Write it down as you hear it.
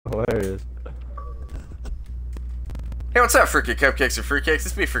hilarious. Hey, what's up, freaking cupcakes and fruitcakes?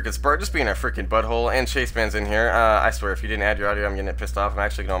 This be freaking Spart, just being a freaking butthole, and Chase Man's in here. I swear, if you didn't add your audio, I'm getting pissed off. I'm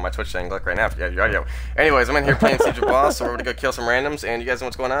actually going on my Twitch saying, look, right now, if you add your audio. Anyways, I'm in here playing Siege of Boss, so we're gonna go kill some randoms, and you guys know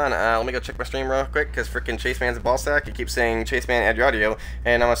what's going on. Let me go check my stream real quick, because freaking Chase Man's a ball sack. He keeps saying, Chase Man, add your audio,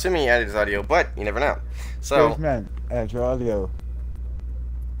 and I'm assuming he added his audio, but you never know. So, Chase Man, add your audio.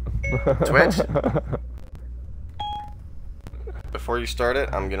 Twitch, before you start it,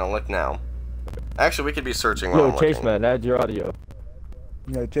 I'm gonna look now. Actually, we could be searching while I'm Chase looking. Man, add your audio.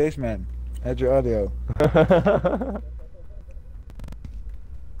 Yo, Chase Man, add your audio.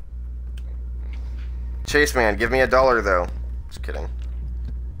 Chase Man, give me $1 though. Just kidding.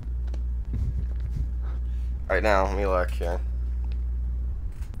 Right now, let me look here.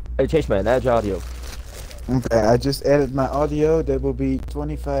 Hey, Chase Man, add your audio. Okay, I just added my audio. That will be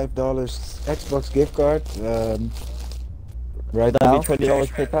 $25 Xbox gift card. Right now. That'll be $20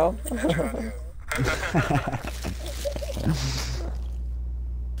 PayPal.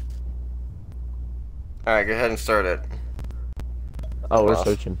 Alright, go ahead and start it. Oh, we're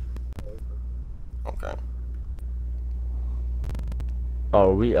searching. Okay.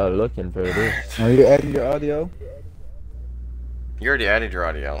 Oh, we are looking for this. Are you adding your audio? You already added your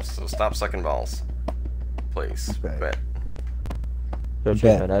audio, so stop sucking balls. Please. Okay. Bet. Yo,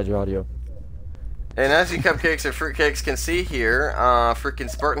 Chase Man, add your audio. And as you cupcakes and fruitcakes can see here, freaking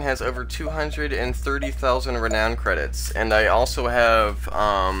Spartan has over 230,000 renown credits. And I also have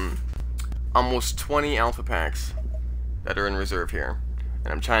almost 20 alpha packs that are in reserve here.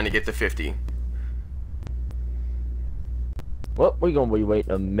 And I'm trying to get to 50. Well, we're gonna be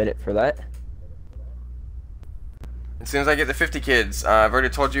waiting a minute for that. As soon as I get the 50 kids, I've already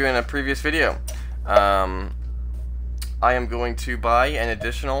told you in a previous video, I am going to buy an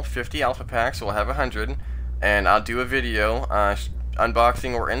additional 50 alpha packs, so we'll have 100, and I'll do a video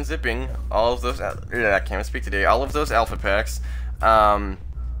unboxing or unzipping all of those, I can't speak today, all of those alpha packs, and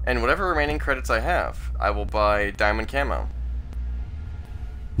whatever remaining credits I have, I will buy diamond camo.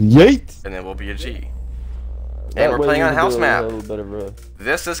 Yeet! And it will be a G. And That we're way playing we on can house do map. A little bit of a,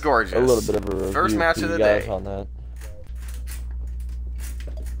 This is gorgeous. a little bit of a review First match for of you the guys day. on that.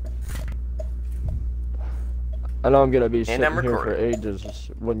 I know I'm gonna be sitting I'm here for recording. ages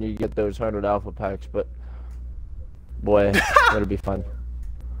when you get those 100 alpha packs, but boy, it'll be fun.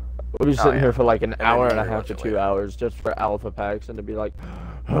 We'll be sitting here for like an hour and a half to 2 hours just for alpha packs, and to be like,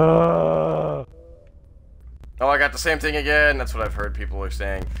 ah. Oh, I got the same thing again. That's what I've heard people are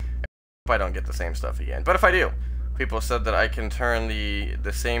saying. If I don't get the same stuff again. But if I do, people said that I can turn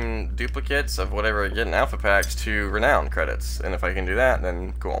the same duplicates of whatever I get in alpha packs to renown credits. And if I can do that,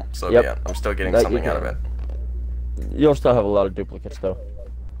 then cool. So Yep. yeah, I'm still getting That you something out of can. it. You'll still have a lot of duplicates though.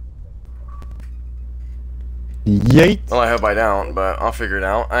 Yeet! Well, I hope I don't, but I'll figure it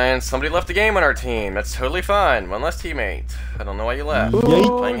out. And somebody left the game on our team. That's totally fine. One less teammate. I don't know why you left.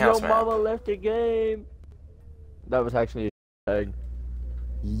 Yeet. Playing Yo, house map. mama left the game. That was actually a tag.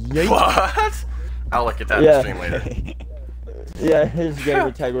 Yeet! What? I'll look at that in the stream later. Yeah, his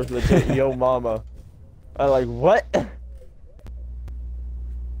gamer tag was legit. Yo, mama. I like what?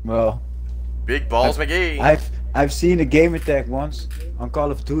 Well, Big Balls McGee. I've seen a game attack once on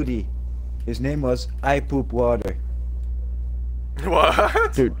Call of Duty. His name was I Poop Water.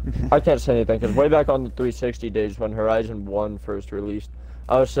 What? Dude, I can't say anything because way back on the 360 days when Horizon 1 first released,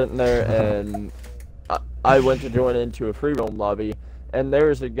 I was sitting there and I went to join into a free roam lobby, and there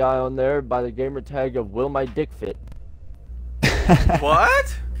was a guy on there by the gamer tag of Will My Dick Fit.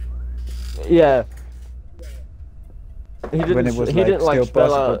 What? Yeah. He didn't. When it was he didn't like still spell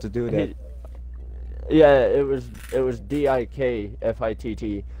possible out, to do that. Yeah, it was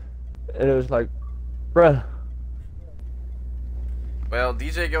DIKFITT, and it was like, bruh. Well,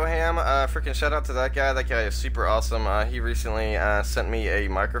 DJ Go Ham, freaking shout out to that guy. That guy is super awesome. He recently sent me a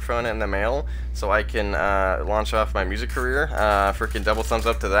microphone in the mail so I can launch off my music career. Freaking double thumbs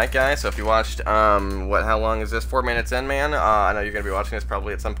up to that guy. So if you watched, how long is this? 4 minutes in, man. I know you're going to be watching this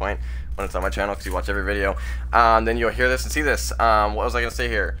probably at some point when it's on my channel because you watch every video. Then you'll hear this and see this. What was I going to say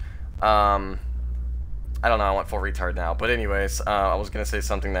here? I don't know, I went full retard now. But anyways, I was going to say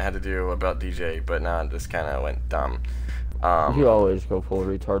something that had to do about DJ, but nah, this kind of went dumb. You always go full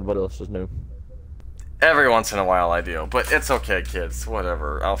retard. What else is new? Every once in a while I do, but it's okay, kids.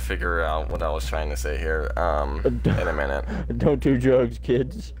 Whatever. I'll figure out what I was trying to say here in a minute. Don't do drugs,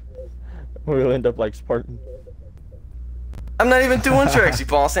 kids. We'll end up like Spartan. I'm not even doing tricks, you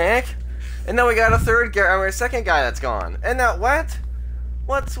ball sack. And now we got a second guy that's gone. And now what?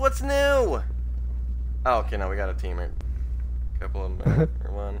 What's new? Oh, okay, now we got a teammate. Couple of them,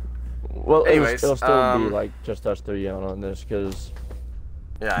 or one. Well, Anyways, it'll still be like just us three on this, because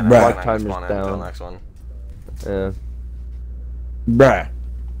Yeah, I know. Bruh. I'm Block gonna time is spawn in until down. the next one. Yeah. Bruh.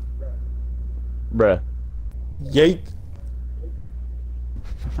 Bruh. Yeet.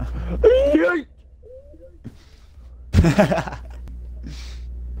 Yeet.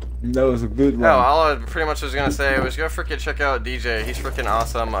 That was a good one. Oh, all I pretty much was gonna say was go freaking check out DJ. He's freaking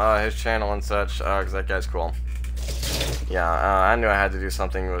awesome. His channel and such. Cause that guy's cool. Yeah, I knew I had to do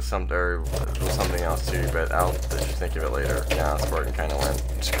something with something else too, but I'll just think of it later. Yeah, Spartan kind of went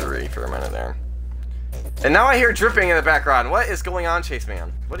screwy for a minute there. And now I hear dripping in the background. What is going on, Chase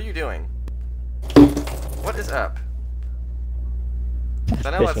Man? What are you doing? What is up? I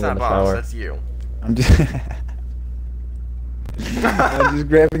know that's Pissing in not the boss. shower. That's you. I'm just I'm just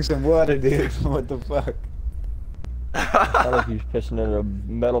grabbing some water, dude. What the fuck? Sounded like he was pissing in a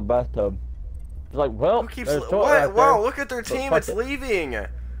metal bathtub. It's like, well, Who keeps? there's toilet What? right Wow! there. Look at their So team. fuck It's it. leaving.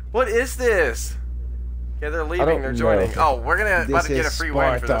 What is this? Yeah, they're leaving. don't They're know. joining. Oh, we're about This to get a is free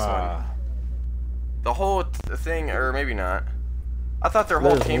win for this one. Sparta. The whole thing, or maybe not. I thought their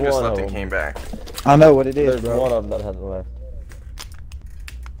whole There's team just one left of and them. came back. I know what it is, There's bro. one of them that hasn't left.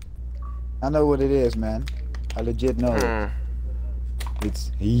 I know what it is, man. I legit know it. Hmm.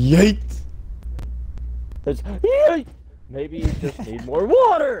 It's yeet. It's, yeet. Maybe you just need more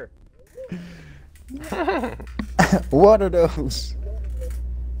water. What are those?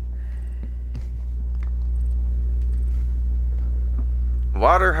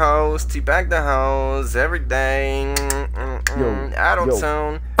 Water hose, teabag the hose every day. Auto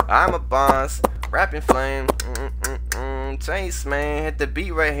tune, I'm a boss. Rapping flame. Chase man, hit the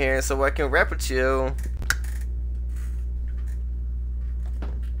beat right here so I can rap with you.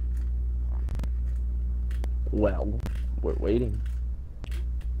 Well, we're waiting.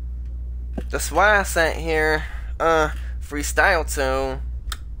 That's why I sat here. Freestyle too.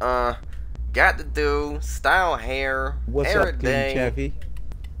 Got to do style hair. What's every up, King day. Chaffee?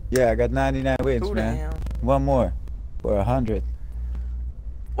 Yeah, I got 99 wins, Who the man. hell? One more for 100.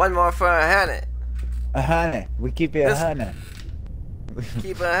 One more for 100. 100. We keep it This- 100.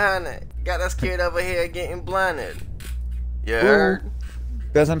 Keep it 100. Got this kid over here getting blinded. You heard?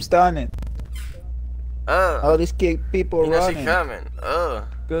 Because I'm stunning. All these people You know she running. coming.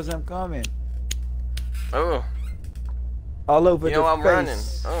 Because I'm coming. Oh. All over You know the I'm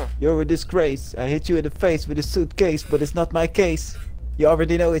face. running. You're a disgrace. I hit you in the face with a suitcase, but it's not my case. You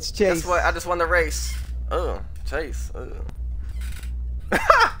already know it's Chase. That's what I just won the race. Chase.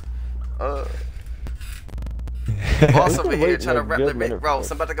 Boss over here trying to rap the big roll.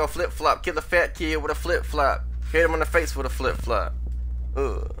 I'm about to go flip flop. Kill a fat kid with a flip flop. Hit him in the face with a flip flop.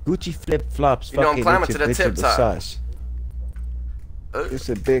 Gucci flip flops. You know I'm climbing to the tip top. It's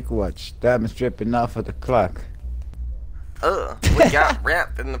a big watch. Diamonds dripping off of the clock. We got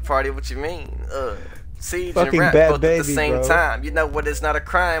rap in the party. What you mean? Siege and Fucking rap bad both at the baby, same bro. time. You know what? It's not a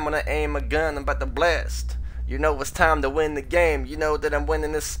crime when I aim a gun. I'm about to blast. You know it's time to win the game. You know that I'm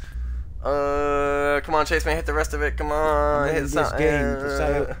winning this. Come on, Chase man, hit the rest of it. Come on, I'm hit in this something.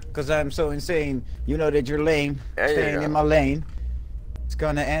 game because I'm so insane. You know that you're lame. There you Staying go. in my lane. It's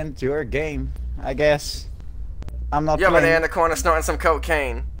gonna end your game, I guess. I'm not You over there in playing. the corner snorting some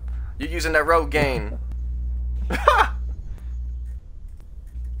cocaine. You're using that road gain.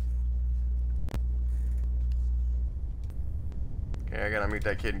 Okay, I gotta mute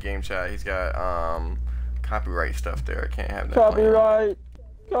that kid in game chat. He's got copyright stuff there. I can't have that. playing. Copyright.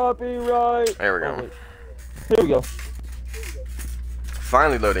 Copyright. There we go. Oh, wait. Here we go.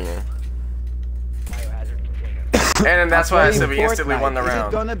 Finally loading in. And then that's why I said we instantly won the Is it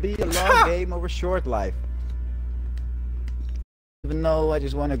round. gonna be a long game or a short life? Even though I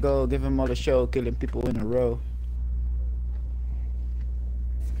just want to go give them all a show, killing people in a row.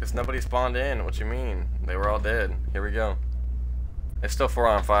 Because nobody spawned in. What you mean? They were all dead. Here we go. It's still 4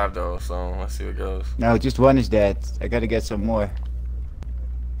 on 5 though, so let's see what goes. No, just one is dead. I gotta get some more.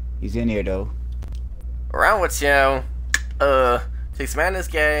 He's in here though. Around with you. Chase man is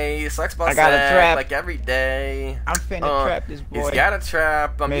gay. Sucks ball I got a sack trap. like every day. I'm finna trap this boy. He's got a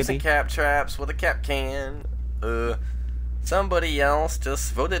trap. I'm Maybe. using cap traps with a cap can. Somebody else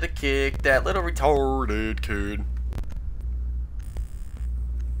just voted to kick that little retarded kid.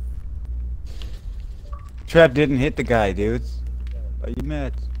 Trap didn't hit the guy, dude. Are you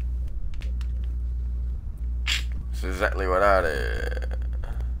mad? That's exactly what I did.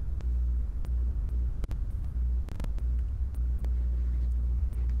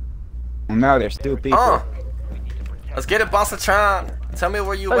 Now there's two people. Let's get it, Bossatron. Tell me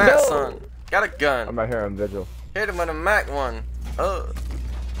where you Let's at, go. son. Got a gun. I'm right here on vigil. Hit him with a Mac one.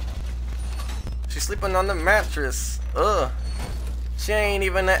 She's sleeping on the mattress. She ain't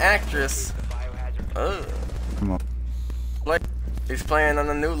even an actress. Come on. Like, He's playing on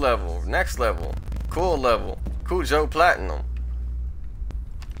the new level, next level, cool Joe Platinum.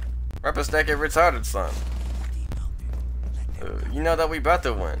 Rapper stack it retarded son. You know that we about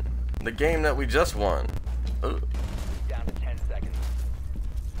to win. The game that we just won. Down to 10 seconds.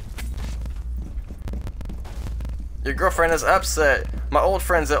 Your girlfriend is upset. My old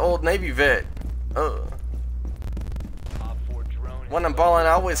friend's an old Navy vet. When I'm balling,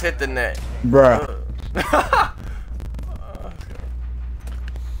 I always hit the net. Bruh.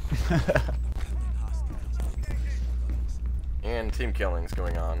 And team killings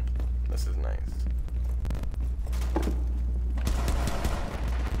going on. This is nice.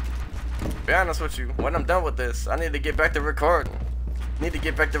 Be honest with you, when I'm done with this, I need to get back to recording.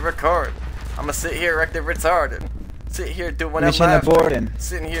 I'ma sit here acting retarded. Sit here doing Mission a live aborted. stream.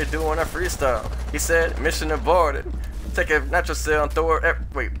 Sitting here doing a freestyle. He said, mission aborted. Take a natural cell and throw it.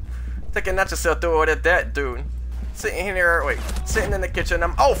 Take a natural cell, throw it at that dude. Sitting here, sitting in the kitchen.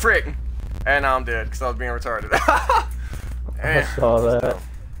 Oh frick! And now I'm dead because I was being retarded. I saw that.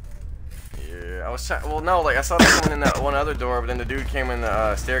 Yeah, I was trying. Well, no, like I saw that coming in that one other door, but then the dude came in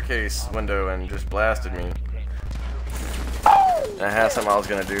the staircase window and just blasted me. And I had something I was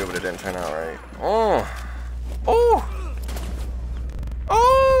gonna do, but it didn't turn out right. Oh, oh,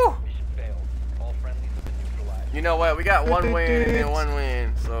 oh! You know what? We got one win and then one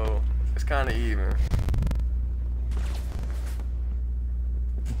win, so it's kind of even.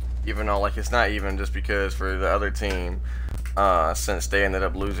 Even though, like, it's not even just because for the other team, since they ended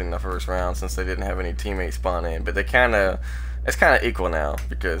up losing the first round, since they didn't have any teammates spawn in, but they it's kind of equal now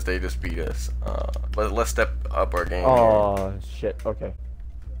because they just beat us. But let's step up our game. Oh shit! Okay.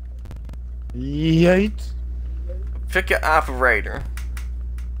 Yeet. Pick your operator.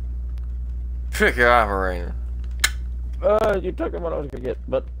 Pick your operator. You took him what I was gonna get,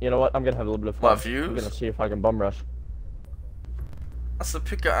 but you know what? I'm gonna have a little bit of fun. What, Fuse? I'm gonna see if I can bum rush. I said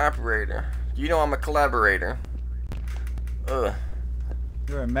pick your operator. You know I'm a collaborator. Ugh.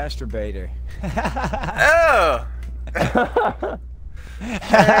 You're a masturbator. Ugh.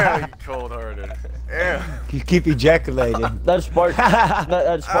 Damn, you cold-hearted. You keep ejaculating. That's Spartan's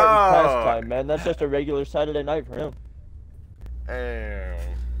Oh. pastime, man. That's just a regular Saturday night for him. Damn.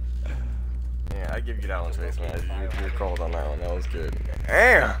 Yeah, I give you that one, Chase, man. You're cold on that one. That was good.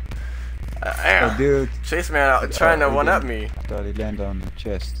 Damn. Oh, dude. Chase, man, trying to one-up me. I thought he landed on the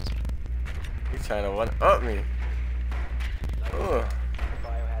chest. He's trying to one-up me. Ugh.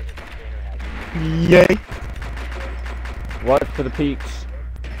 Yay. Watch for the peaks.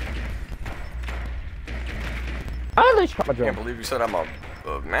 I at least shot my I drone. can't believe you said I'm a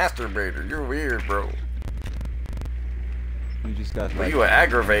masturbator. You're weird, bro. You just got Well, like, you an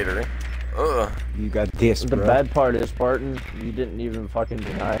aggravator. Ugh. you got this, The bro. bad part is, Spartan, you didn't even fucking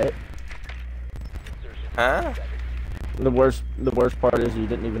deny it. Huh? The worst part is you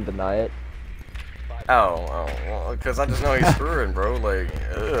didn't even deny it. Oh, well, because I just know he's screwing, bro. Like,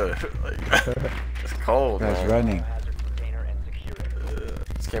 ugh. Like, it's cold, Guy's man. running.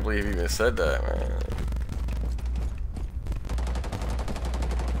 Just can't believe you even said that, man.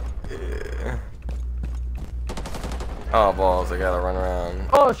 Yeah. Oh, balls, I gotta run around.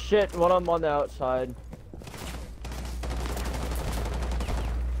 Oh shit! When I'm on the outside.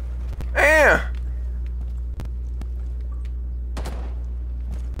 Damn!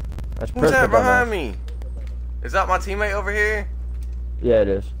 That's Who's that perfect. behind me? Is that my teammate over here? Yeah, it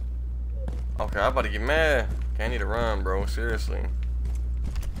is. Okay, I'm about to get mad. Okay, I need to run, bro. Seriously.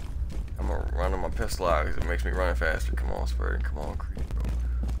 I'm gonna run on my pistol out because it makes me run faster. Come on, Spurtin. Come on, creep, bro.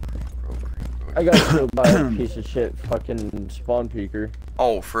 Creep, bro. I got killed by a piece of shit fucking spawn peeker.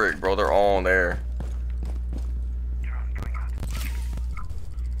 Oh, frick, bro. They're all in there.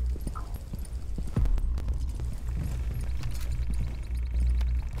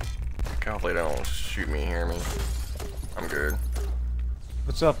 Hopefully they don't shoot me and hear me. I'm good.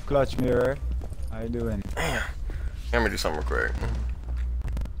 What's up, Clutch Mirror? How you doing? Damn. Let me do something real quick.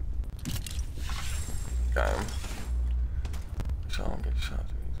 Got him. So I don't get shot.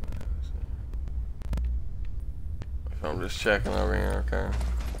 So I'm just checking over here, okay?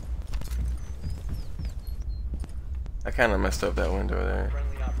 I kind of messed up that window there.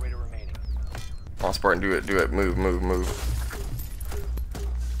 Oh, Spartan, do it, move, move, move.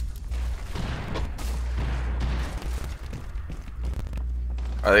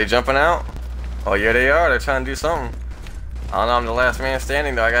 Are they jumping out? Oh yeah, they are. They're trying to do something. I don't know. I'm the last man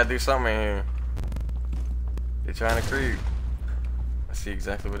standing though. I gotta do something in here. They're trying to creep. I see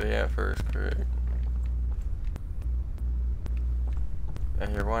exactly what they have first. Correct. I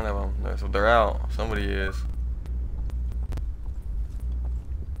hear one of them. No, so they're out. Somebody is.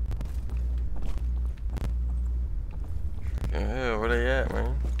 Yeah, where they at,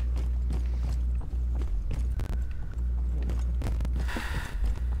 man?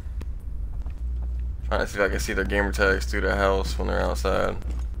 Trying to see if I can see their gamer tags through the house when they're outside.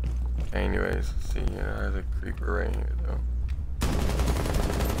 Anyways, let's see, yeah, there's a creeper right here, though.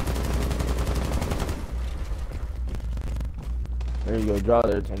 There you go, draw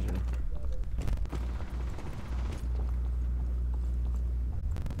their attention.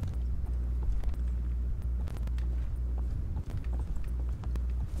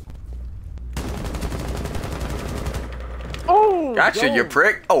 Oh! Gotcha, go. you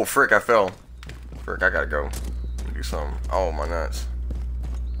prick! Oh, frick, I fell. Frick, I gotta go. Do something. Oh, my nuts.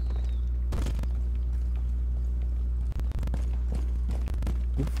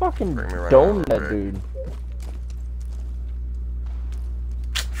 You fucking Bring me right domed now, that Rick. dude.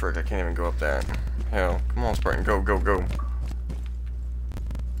 Frick, I can't even go up that. Hell, come on, Spartan, go, go, go.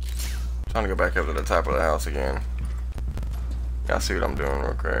 Trying to go back up to the top of the house again. Y'all see what I'm doing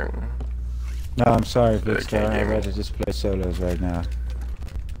real quick. No, I'm sorry, They Big Star. can't I'd get me. rather just play solos right now.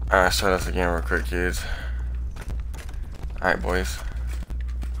 Alright, let's try this again real quick, kids. Alright, boys.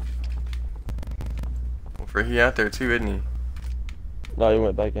 Well, for he out there too, isn't he? No, he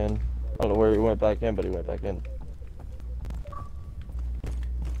went back in. I don't know where he went back in, but he went back in.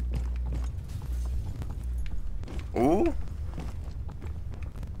 Ooh.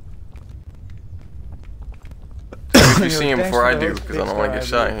 You see him before I do, because I don't want to get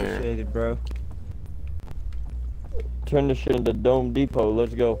shot here. Appreciate it, bro. Turn this shit into Dome Depot.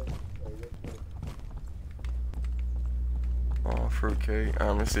 Let's go. Oh, fruitcake.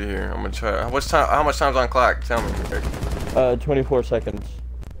 Let me see here. I'm gonna try. What's time? How much time's on clock? Tell me. 24 seconds.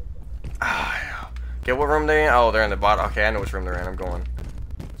 Ah, yeah. Okay, what room they in? Oh, they're in the bottom. Okay, I know which room they're in. I'm going.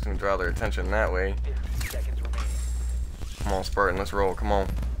 Just gonna draw their attention that way. 15 seconds remaining. Come on, Spartan. Let's roll. Come on.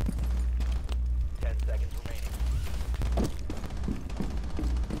 10 seconds remaining.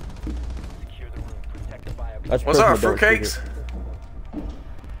 Secure the room. Protect the bio. That's What's up, Prisma, don't shoot fruitcakes? it.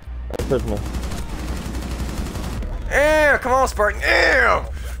 That's Prisma. Yeah, come on, Spartan. Yeah,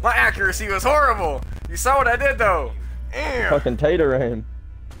 my accuracy was horrible. You saw what I did, though. Yeah. Fucking tater aim.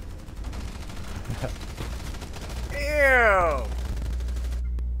 Yeah.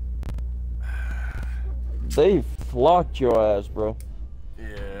 They flocked your ass, bro.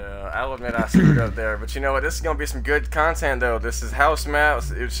 Yeah, I'll admit I screwed up there, but you know what? This is gonna be some good content, though. This is house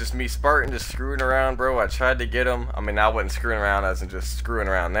maps. It was just me, Spartan, just screwing around, bro. I tried to get him. I mean, I wasn't screwing around as in just screwing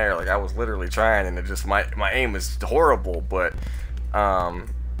around there. Like I was literally trying, and it just my aim is horrible. But I'm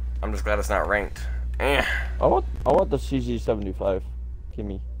just glad it's not ranked. Eh. I want the CZ75.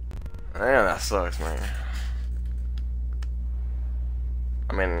 Gimme. Man, that sucks, man.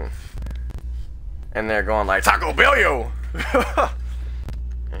 I mean, and they're going like Taco Bell, yo.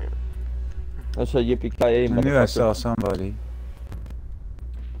 That's a yippee-ki-yay, I knew I motherfucker. saw somebody.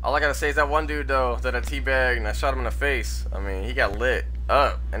 All I gotta say is that one dude though that I teabagged and I shot him in the face. I mean, he got lit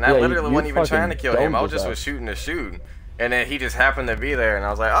up, and I Yeah, literally you wasn't even trying to fucking kill him. I domed was his just ass. shooting to shoot, and then he just happened to be there, and I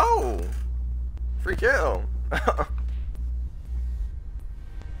was like, oh, free kill.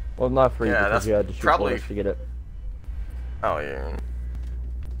 Well, not free Yeah, because that's you had to shoot probably- bullets to get it. Oh yeah,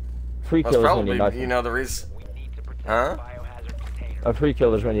 Free that's kill is when probably you knife you them. know the reason. We need to protect Huh? the biohazard container. A free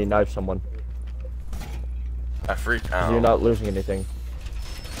kill is when you knife someone. I freaked 'Cause out. You're not losing anything.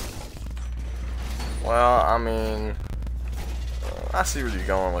 Well, I mean, I see where you're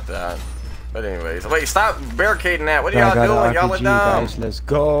going with that. But anyways, wait, stop barricading that. What are I y'all got doing? an Y'all RPG, let down. guys. Let's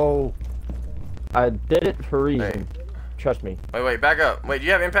go. I did it for a reason. Hey. Trust me. Wait, back up. Wait, do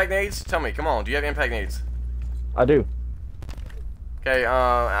you have impact nades? Tell me, come on. Do you have impact nades? I do. Okay,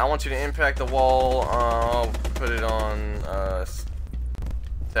 I want you to impact the wall. I'll put it on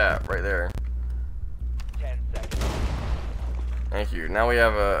tap right there. 10 seconds. Thank you. Now we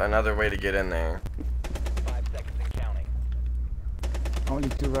have another way to get in there. 5 seconds and counting. Only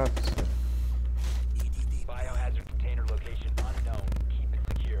 2 rockets. Biohazard container location unknown. Keep it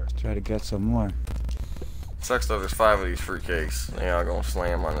secure. Let's try to get some more. Sucks though, there's 5 of these fruitcakes. They all gonna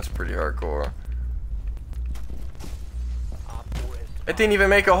slam on this pretty hardcore. Op 4 is It didn't even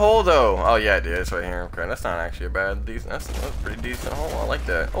make a hole though. Oh yeah, it did. It's right here. Okay, that's not actually a bad, decent. That's a pretty decent hole. I like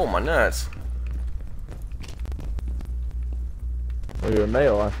that. Oh my nuts. Well, you're a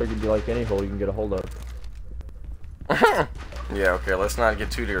male. I figured you like any hole you can get a hold of. Yeah, okay, let's not get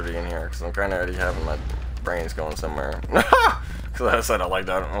too dirty in here, because I'm kind of already having my brains going somewhere. Because I said I like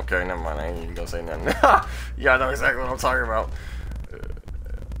that. Okay, never mind, I ain't even gonna say nothing. Yeah, I know exactly what I'm talking about.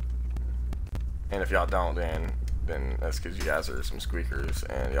 And if y'all don't, then that's because you guys are some squeakers,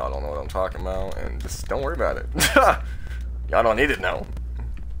 and y'all don't know what I'm talking about, and just don't worry about it. Y'all don't need to know.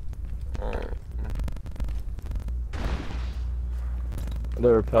 Alright.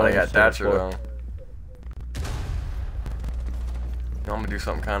 They're Oh, repelling. they got us to the Thatcher floor. though. I'm gonna do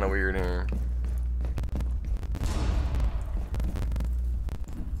something kind of weird here.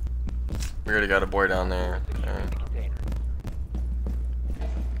 We already got a boy down there. Okay. Container.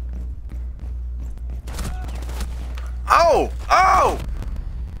 Oh! Oh!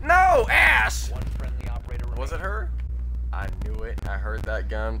 No! Ash! One friendly operator remaining. Was it her? I knew it. I heard that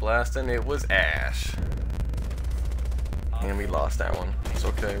gun blasting. It was Ash. And we lost that one. It's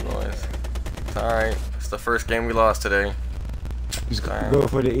okay, boys. It's alright. It's the first game we lost today. Just Alright. go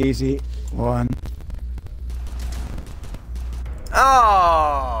for the easy one.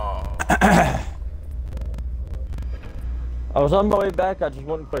 Oh! I was on my way back. I just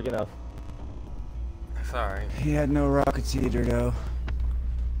wasn't quick enough. It's alright. He had no rockets either, though.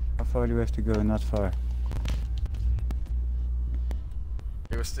 How far do we have to go? Not far.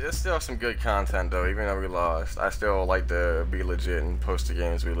 It's still some good content though, even though we lost. I still like to be legit and post the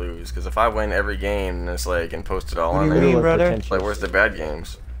games we lose. Because if I win every game, it's like, and post it all What on do you there, mean, brother? it's like, where's the bad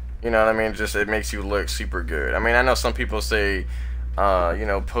games? You know what I mean? Just, it makes you look super good. I mean, I know some people say, you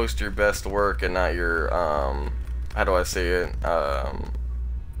know, post your best work and not your, how do I say it? All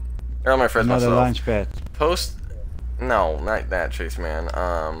my friends Another myself. launch pad. Post, no, not that, Chase, man.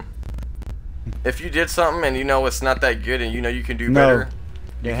 If you did something and you know it's not that good and you know you can do No. better,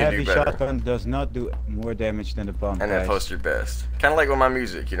 The you can heavy do better. shotgun does not do more damage than the bomb. And then guys. post your best. Kind of like with my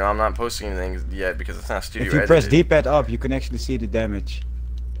music, you know, I'm not posting anything yet because it's not studio If you edited. press D-pad up, you can actually see the damage.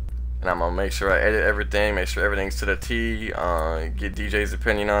 And I'm gonna make sure I edit everything, make sure everything's to the T, get DJ's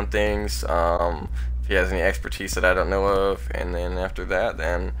opinion on things, if he has any expertise that I don't know of, and then after that,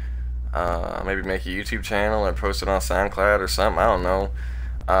 then maybe make a YouTube channel or post it on SoundCloud or something, I don't know.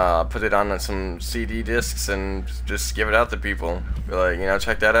 Put it on some CD discs and just give it out to people. Be like, you know,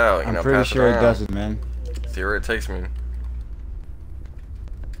 check that out. You I'm know, pretty pass sure it it around. does it, man. See where it takes me.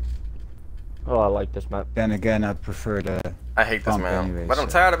 Oh, I like this map. Then again, I prefer the. I hate this Bump man, anyway, but I'm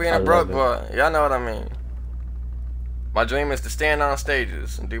so tired of being I a broke love boy. Y'all know what I mean. My dream is to stand on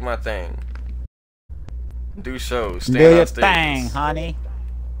stages and do my thing. Do shows, stand Do on your stages. thing, honey.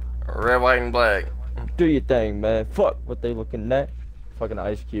 Red, white, and black. Do your thing, man. Fuck what they looking at. Fucking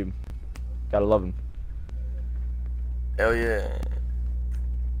Ice Cube. Gotta love him. Hell yeah.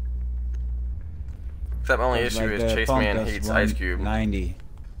 Except only It's issue like is the Chase pump Man does hates Ice Cube. 190.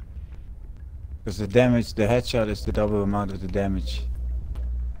 Because the damage, the headshot is the double amount of the damage.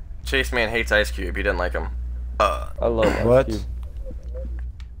 Chase Man hates Ice Cube. He doesn't like him. I love Ice What? Cube.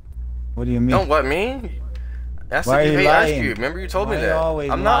 What do you mean? Don't what me? That's Why if are you you hate Ice lying? Cube. Remember you told me Why you that. always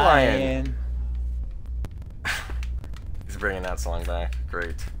I'm not lying. lying. He's bringing that song back.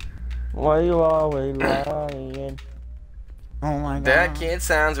 Great. Why you always lying? Oh my god. That kid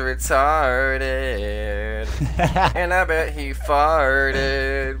sounds retarded. And I bet he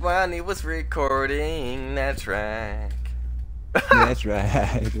farted when he was recording that track. That's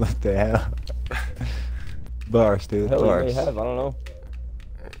right. What the hell? Bars, dude. Hell, you may Bars. have. I don't know.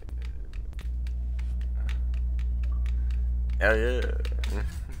 Hell yeah.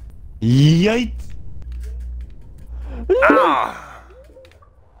 Yeet. Ah!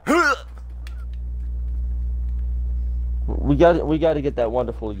 We got to get that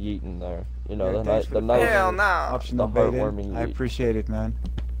wonderful yeet in there. You know, Yeah, the thanks night, for the the night. Hell no. Optional The bait heartwarming in. I yeet. appreciate it, man.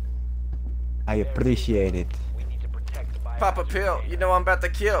 I appreciate it. We need to protect the Pop a pill. You know I'm about to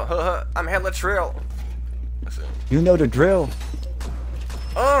kill. I'm hella trill. Listen. You know the drill.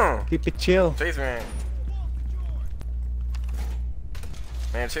 Keep it chill. Chase Man.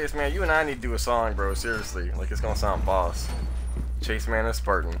 Man, Chase Man, you and I need to do a song, bro. Seriously. Like, it's gonna sound boss. Chase Man is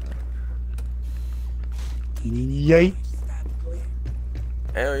Spartan. Yeet.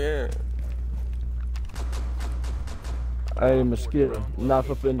 Hell yeah. I am a skill, knife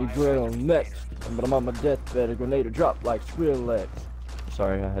up in the grill next. But I'm on my deathbed, a grenade will drop like Skrillex.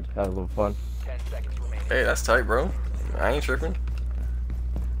 Sorry, I had a little fun. 10 seconds remaining. Hey, that's tight, bro. I ain't tripping.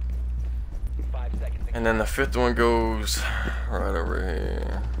 5 seconds. And then the fifth one goes right over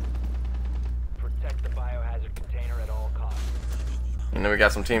here. Protect the biohazard container at all costs. And then we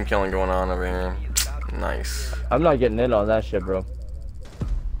got some team killing going on over here. Nice. I'm not getting in on that shit, bro.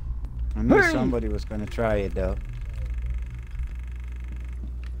 I knew Hey! somebody was gonna try it though.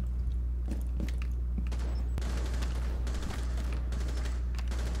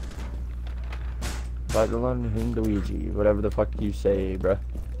 Like London Luigi, whatever the fuck you say, bruh.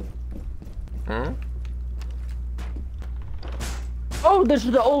 Hmm? Oh, this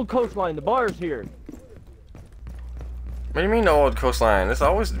is the old coastline. The bar's here. What do you mean the old coastline? It's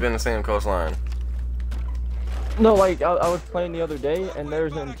always been the same coastline. No, like I was playing the other day, and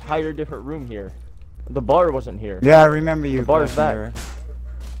there's an entire different room here. The bar wasn't here. Yeah, I remember you. The bar's Glass back. Mirror.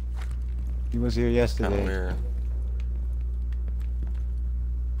 He was here Kinda yesterday. weird.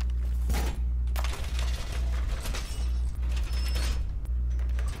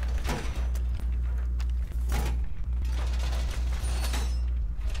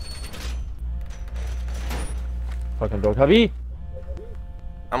 Fucking dog heavy.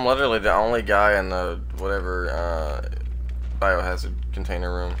 I'm literally the only guy in the whatever biohazard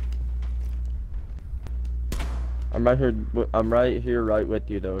container room. I'm right here. I'm right here, right with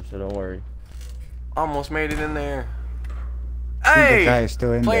you though. So don't worry. Almost made it in there. I think the Hey! guy is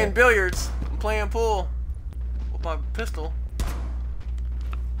still in Playing there. billiards. I'm playing pool with my pistol.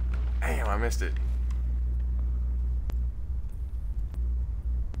 Damn, I missed it.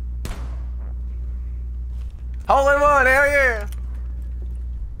 Hole in one, hell yeah!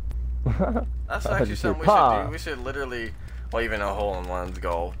 That's I actually just something we hear should "Pa." do. We should literally, well, even a hole in one's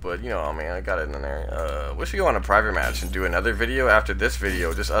golf, but you know, I mean, I got it in there. We should go on a private match and do another video after this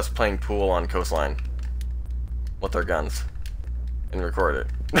video, just us playing pool on coastline with our guns and record it.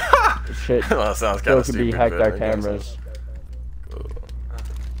 Shit. Well, that sounds kind Still of could stupid. be hacked but our I guess cameras. so.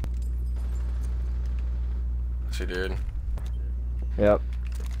 She did. Yep.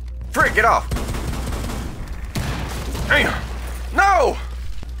 Frick, get off! Damn! No!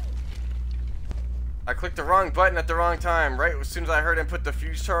 I clicked the wrong button at the wrong time. Right as soon as I heard him put the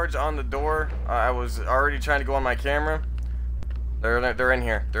fuse charge on the door, I was already trying to go on my camera. They're in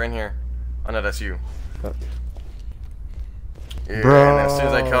here. They're in here. Oh no, that's you. Yeah, Bro. and as soon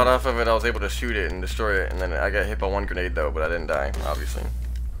as I caught off of it, I was able to shoot it and destroy it. And then I got hit by one grenade though, but I didn't die, obviously.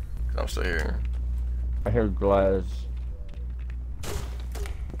 'Cause I'm still here. I hear glass.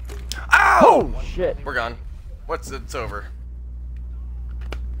 Ow! Oh shit. We're gone. It's over.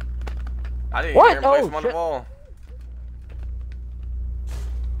 I didn't What? even hear him place Oh, him on the shit. wall.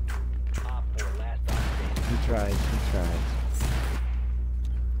 Op 4 last op standing. He tried. He tried.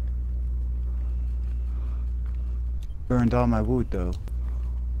 Burned all my wood though.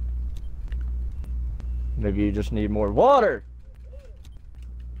 Maybe you just need more water.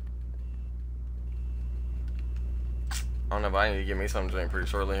 I don't know, but I need to get me something to drink pretty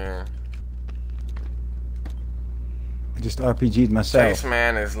shortly here. I just RPG'd myself. Chase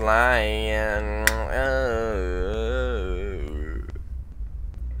man is lying.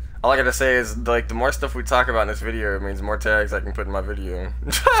 All I gotta say is, like, the more stuff we talk about in this video, it means the more tags I can put in my video.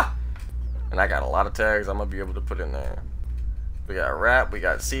 And I got a lot of tags I'm gonna be able to put in there. We got rap, we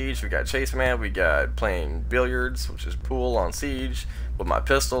got siege, we got chase man, we got playing billiards, which is pool on siege with my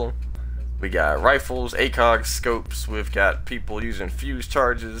pistol. We got rifles, ACOG scopes, we've got people using fuse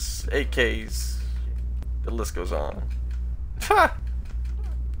charges, AKs. The list goes on.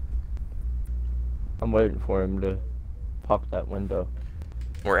 I'm waiting for him to pop that window.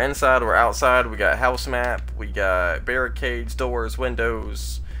 We're inside, we're outside, we got house map, we got barricades, doors,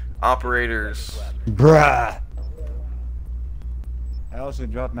 windows, operators. Bruh. I also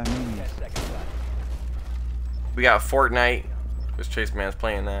dropped my minis. 10 seconds left. We got Fortnite, because Chase Man's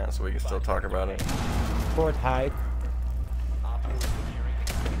playing that, so we can still talk about it. Fort Hyde. Op 4 is securing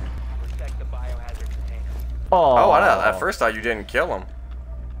the container. Protect the biohazard container. Oh, I know. At first I thought you didn't kill him.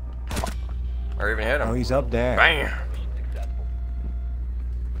 Or even hit him. Oh, he's up there. Bam! Mission successful.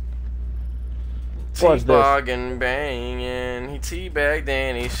 What's this? Teabagging, banging. He teabagged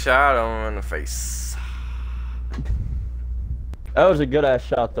and he shot him in the face. That was a good ass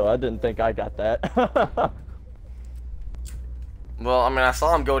shot though. I didn't think I got that. Well, I mean, I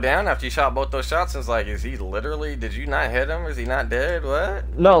saw him go down after you shot both those shots. I was like, is he literally, did you not hit him? Is he not dead?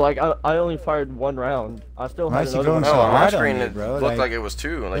 What? No, like I only fired one round. I still Why had is he another going one. so No, on my hard on screen me, it bro? looked like it was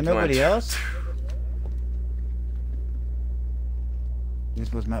two. Like And you went, nobody else?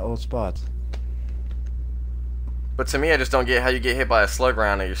 This was my old spot. But to me, I just don't get how you get hit by a slug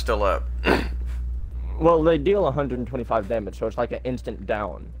round and you're still up. Well, they deal 125 damage, so it's like an instant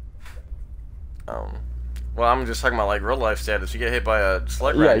down. Well, I'm just talking about like real life status. You get hit by a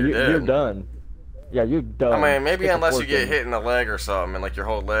slug Yeah, round, you're dead. you're done. Yeah, you're done. I mean, maybe Stick a unless you fork get in. hit in the leg or something, and like your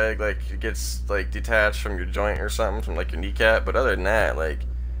whole leg, like it gets like detached from your joint or something, from like your kneecap. But other than that, like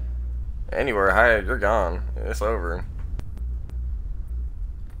anywhere high, you're gone. It's over.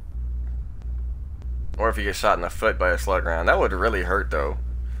 Or if you get shot in the foot by a slug round, that would really hurt though.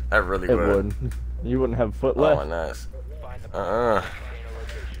 That really It would. would. You wouldn't have a foot Oh, left. nice. Find the Uh-uh. container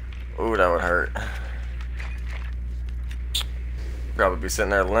location. Ooh, that would hurt. Probably be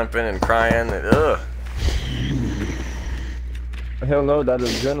sitting there limping and crying. And, ugh. Hell no, that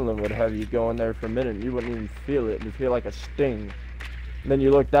adrenaline would have you go in there for a minute. You wouldn't even feel it. You'd feel like a sting. Then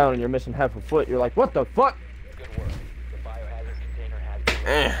you look down and you're missing half a foot. You're like, what the fuck? Good work. The biohazard container has been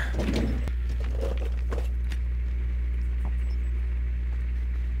Eh.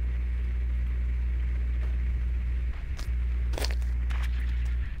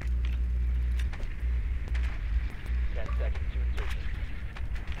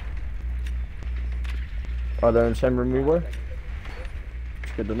 Are they in the same room we were?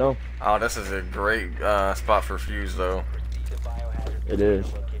 It's good to know. Oh, this is a great spot for fuse, though. It is.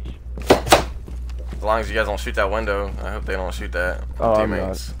 As long as you guys don't shoot that window. I hope they don't shoot that. Oh, I'm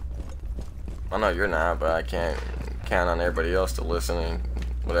teammates. I know you're not, but I can't count on everybody else to listen and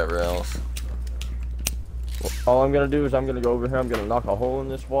whatever else. All I'm gonna do is I'm gonna go over here. I'm gonna knock a hole in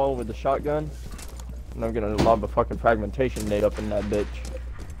this wall with the shotgun, and I'm gonna lob a fucking fragmentation nade up in that bitch.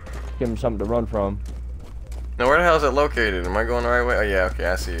 Give him something to run from. Now, where the hell is it located? Am I going the right way? Oh yeah, okay,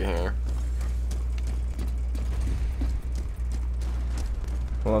 I see it here.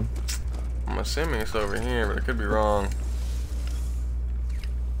 Hold on. I'm assuming it's over here, but it could be wrong.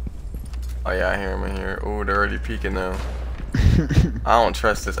 Oh yeah, I hear him in here. Ooh, they're already peeking now. I don't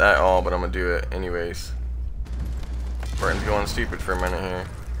trust this at all, but I'm gonna do it anyways. Burton's going stupid for a minute here.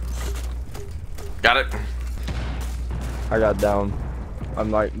 Got it. I got down. I'm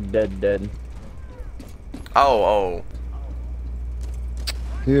like dead. Oh.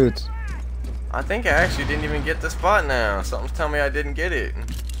 Dude. I think I actually didn't even get the spot now. Something's telling me I didn't get it.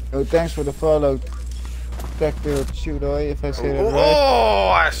 Oh, thanks for the follow. Dr. Chudoy, if I say that right. Oh,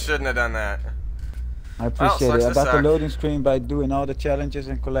 I shouldn't have done that. I appreciate sucks it. to I got the suck. loading screen by doing all the challenges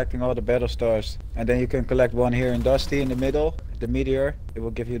and collecting all the battle stars. And then you can collect one here in Dusty in the middle, the meteor. It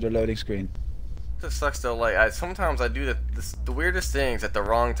will give you the loading screen. This sucks though. Like sometimes I do the weirdest things at the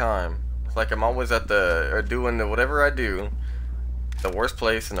wrong time. It's like I'm always at doing whatever I do, the worst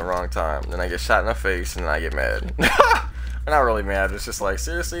place in the wrong time. Then I get shot in the face and then I get mad. I'm not really mad. It's just like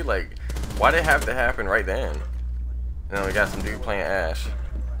seriously, like why did it have to happen right then? And then we got some dude playing Ash,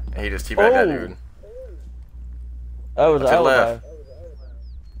 and he just teabagged that dude. That was an To the alibi. left.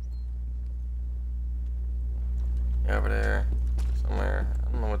 Yeah, over there, somewhere.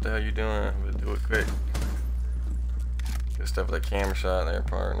 I don't know what the hell you doing, but do it quick. Good stuff with the camera shot there,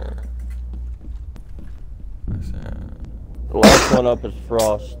 partner. The last one up is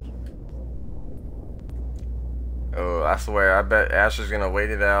Frost. Oh, I swear, I bet Asher's gonna wait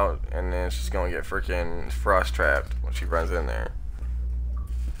it out, and then she's gonna get freaking frost trapped when she runs in there.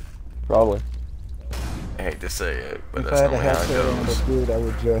 Probably. I hate to say it, but If that's I had a normally how it headset on goes. the dude, I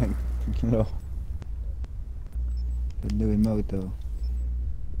would join. You know. The new emote though.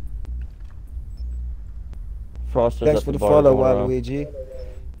 Frost is Thanks at for the bar follow, going around. Waluigi.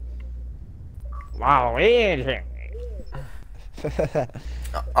 Wow,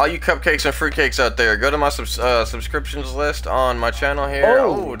 All you cupcakes and fruitcakes out there, go to my subscriptions list on my channel here.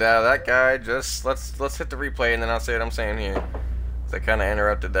 Oh. Oh, that guy just let's hit the replay and then I'll say what I'm saying here. So I kind of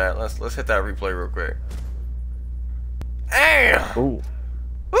interrupted that. Let's hit that replay real quick. Damn! Ooh,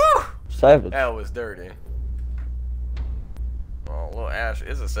 Woo! savage. That was dirty. Well, little Ash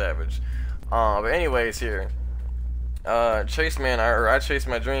is a savage. But anyways here.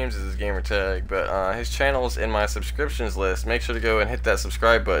 iChaseMyDreams is his gamer tag, but his channel's in my subscriptions list. Make sure to go and hit that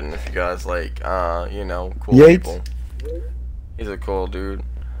subscribe button if you guys like, you know, cool people. He's a cool dude.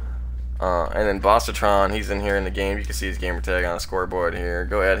 And then Bossatron, he's in here in the game. You can see his gamer tag on the scoreboard here.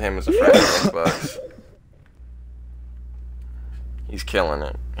 Go add him as a friend on Xbox. He's killing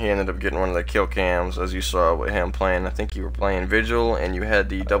it. He ended up getting one of the kill cams, as you saw with him playing. I think you were playing Vigil, and you had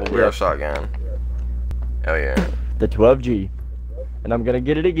the double barrel shotgun. Hell yeah. The 12G. And I'm gonna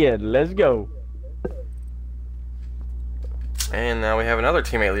get it again. Let's go. And now we have another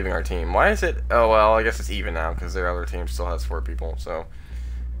teammate leaving our team. Why is it? Oh well, I guess it's even now because their other team still has 4 people. So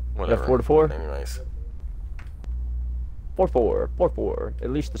whatever. 4 to 4. Anyways. 4-4. 4-4.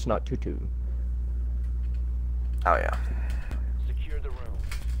 At least it's not 2-2. Oh yeah. Secure the room.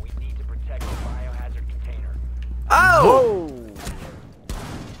 We need to protect the biohazard container. Oh! Whoa!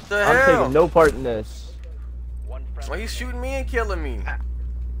 The I'm hell? taking no part in this. One Why friendly. he's shooting me and killing me?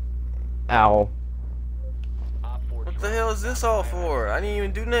 Ow. Op 4 What the hell is this all for? I didn't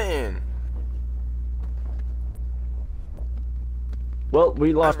even do nothing. Well,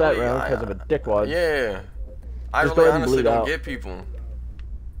 we lost that really- round because of a dickwad. Yeah. I Just go really ahead and honestly bleed don't out. get people.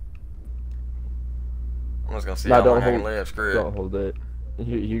 I'm just gonna see Nah, how long don't I can hold- live. Screw Don't it. hold it.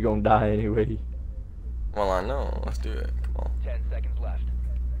 You gonna die anyway. Well, I know. Let's do it. Come on. 10 seconds left.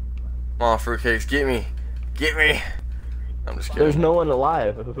 Come on, fruitcakes. Get me. Get me. I'm just kidding. There's no one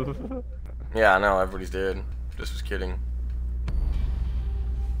alive. Yeah, I know. Everybody's dead. Just was kidding.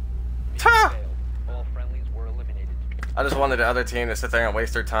 Mission Ha! failed. All friendlies were eliminated. I just wanted the other team to sit there and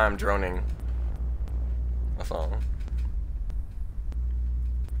waste their time droning. That's all.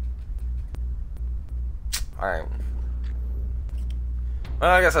 Alright. Well,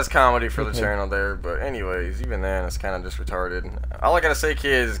 I guess that's comedy for the Okay. channel there, but anyways, even then, it's kind of just retarded. All I gotta say,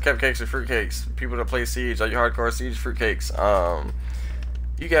 kids, is cupcakes or fruitcakes. People that play Siege, all you hardcore Siege fruitcakes,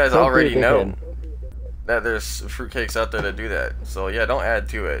 you guys Don't already be a know. dickhead. that there's fruitcakes out there that do that. So yeah, don't add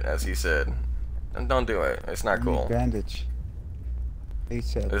to it, as he said. And don't do it. It's not cool. Bandage.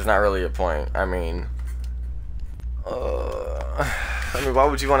 There's not really a point. I mean, why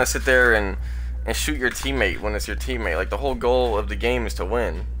would you want to sit there and shoot your teammate when it's your teammate? Like, the whole goal of the game is to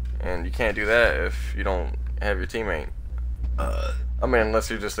win, and you can't do that if you don't have your teammate. I mean, unless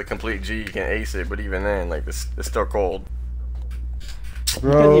you're just a complete G, you can ace it, but even then, like, it's still cold.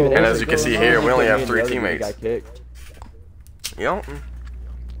 Bro. And as you can see here, we only have 3 teammates. Yep.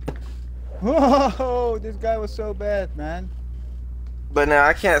 Whoa, this guy was so bad, man. But now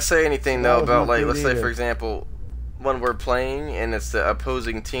I can't say anything though That was about, not like, good let's say either. for example, when we're playing and it's the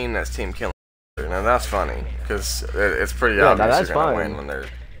opposing team that's team killing. Now that's funny because it's pretty Yeah, obvious now that's you're gonna fine. win when they're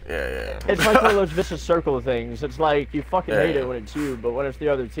yeah. It's like one of those vicious circle things. It's like you fucking hate it when it's you, but when it's the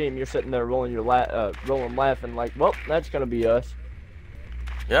other team, you're sitting there rolling your laughing like, well, that's gonna be us.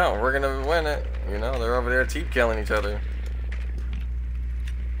 Yeah, we're gonna win it. You know, they're over there team killing each other.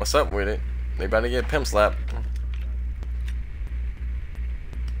 What's up with it? They about to get pimp slapped.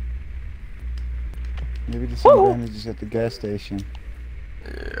 Maybe the same bandage is at the gas station.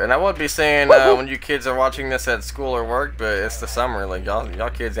 And I would be saying when you kids are watching this at school or work, but it's the summer. Like y'all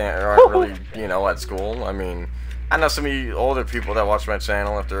kids aren't really, you know, at school. I mean, I know some of you older people that watch my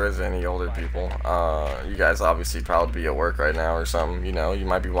channel. If there is any older people, you guys obviously probably be at work right now or something. You know, you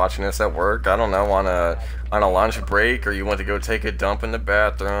might be watching this at work. I don't know, on a lunch break, or you want to go take a dump in the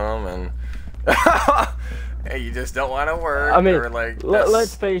bathroom and. And you just don't want to work. I mean, or like,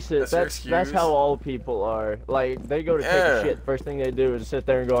 let's face it, that's your excuse. how all people are. Like, they go to take a shit, first thing they do is sit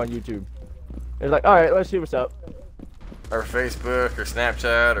there and go on YouTube. They're like, alright, let's see what's up. Or Facebook, or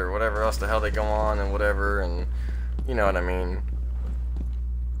Snapchat, or whatever else the hell they go on, and whatever, and you know what I mean.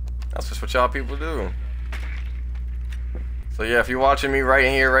 That's just what y'all people do. So yeah, if you're watching me right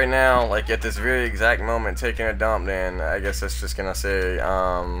here, right now, like at this very exact moment, taking a dump, then I guess that's just gonna say,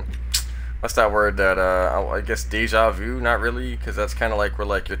 what's that word that, I guess deja vu? Not really, because that's kind of like where,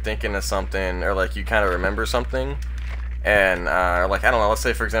 like, you're thinking of something, or, like, you kind of remember something, and, like, I don't know, let's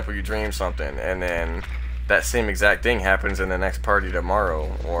say, for example, you dream something, and then that same exact thing happens in the next party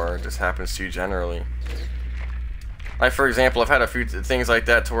tomorrow, or just happens to you generally. Like, for example, I've had a few things like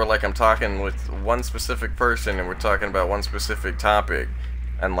that to where, like, I'm talking with one specific person, and we're talking about one specific topic,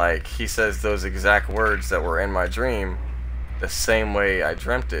 and, like, he says those exact words that were in my dream, the same way I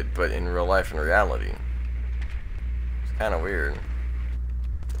dreamt it, but in real life and reality. It's kind of weird.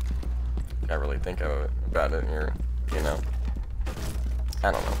 Can't really think of it about it here, you know.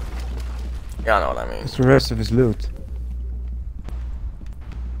 I don't know. Y'all know what I mean. What's the rest of his loot?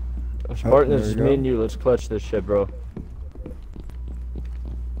 Spartan, there this is we me go. and you. Let's clutch this shit, bro.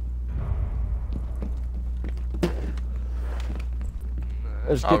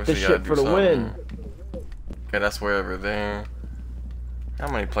 Let's get Obviously this gotta shit do for the win. something. Okay, that's way over there.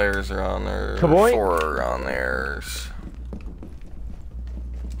 How many players are on there? Come on. 4 are on there.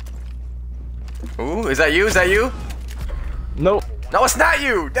 Ooh, is that you? Is that you? Nope. No, it's not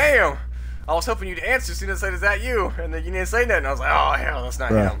you! Damn! I was hoping you'd answer as soon as I said, is that you? And then you didn't say nothing. I was like, oh, hell, that's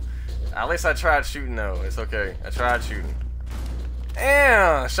not Right. him. At least I tried shooting, though. It's okay. I tried shooting.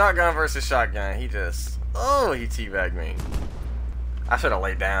 Damn! Shotgun versus shotgun. He just... Oh, he teabagged me. I should have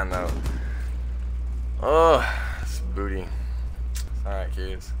laid down, though. Oh, it's booty. Alright,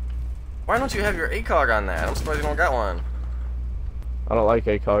 kids. Why don't you have your ACOG on that? I'm surprised you don't got one. I don't like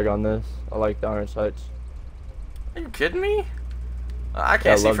ACOG on this. I like the iron sights. Are you kidding me? I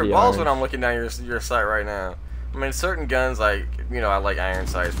can't see love for the balls when irons. I'm looking down your sight right now. I mean, certain guns, like, you know, I like iron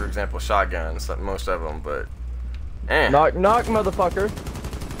sights. For example, shotguns, like most of them, but... Knock, knock, motherfucker.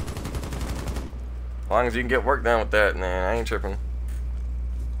 As long as you can get work done with that, man, I ain't tripping.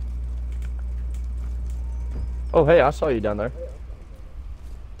 Oh, hey, I saw you down there.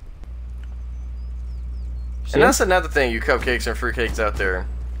 See And him? that's another thing, you cupcakes and fruitcakes out there.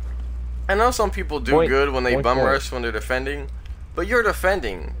 I know some people do Point, good when they point, bum point. rush when they're defending, but you're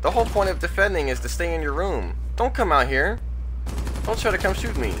defending. The whole point of defending is to stay in your room. Don't come out here. Don't try to come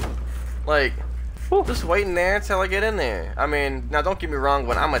shoot me. Like, just wait in there until I get in there. I mean, now don't get me wrong,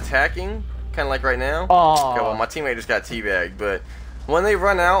 when I'm attacking, kind of like right now, Aw. okay, well, my teammate just got teabagged, but when they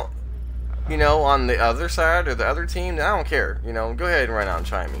run out, you know, on the other side or the other team, I don't care. You know, go ahead and run out and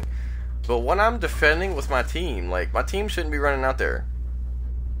try me. But when I'm defending with my team, like, my team shouldn't be running out there.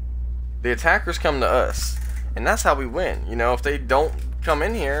 The attackers come to us, and that's how we win. You know, if they don't come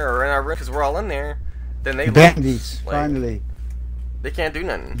in here or in our room because we're all in there, then they Bandits, lose. Like, finally. they can't do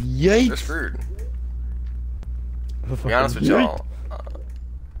nothing. Yikes. They're screwed. To be honest with y'all.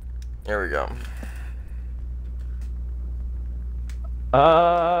 Here we go.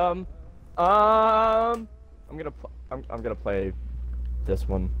 I'm gonna play this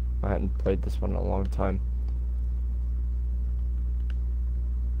one. I hadn't played this one in a long time.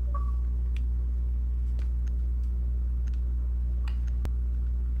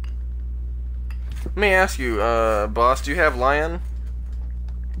 Let me ask you, boss, do you have Lion?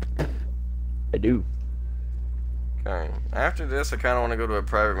 I do. Okay. After this, I kind of want to go to a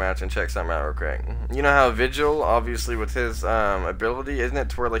private match and check something out real quick. You know how Vigil, obviously with his ability, isn't it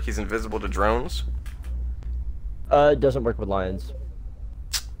to where like he's invisible to drones? It doesn't work with lions.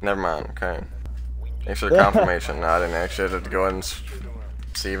 Never mind. Okay. Thanks for the confirmation. No, I didn't actually have to go ahead and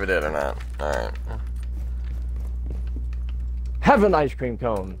see if it did or not. All right. Have an ice cream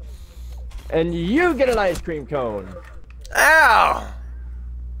cone. And you get an ice cream cone. Ow!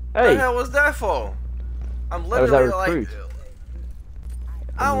 Hey. What the hell was that for? I'm That was literally that like, recruit.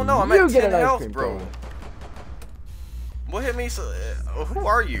 I don't know. I'm You at get 10 an ice health, cream bro. cone. What hit me? So, who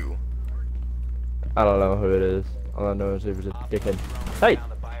are you? I don't know who it is. All I know is it was a dickhead. Hey!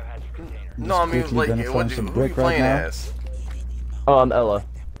 Found the biohazard container. No, I mean quickly like, gonna find who some you brick right playing now. as? Oh, I'm Ella.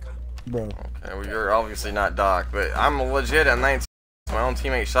 Bro. Okay, well, you're obviously not Doc, but I'm legit at 19. My own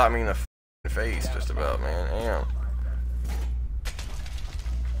teammate shot me in the face, just about, man. Damn.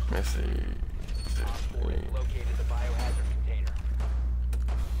 Let me see. Located the biohazard container.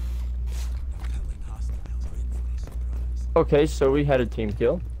 Okay, so we had a team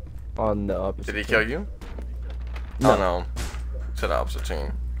kill on the opposite Did he team. kill you? No. Oh no. To the opposite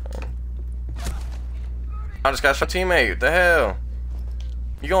team. Okay. I just got shot teammate. What the hell?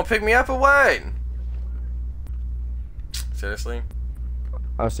 You gonna pick me up or what? Seriously?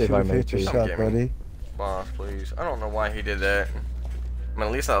 I'll see if Should I have make hit your it. Don't shot, get me. buddy. Boss, please. I don't know why he did that. I mean,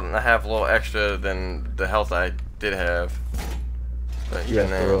 at least I have a little extra than the health I did have. But Yeah, even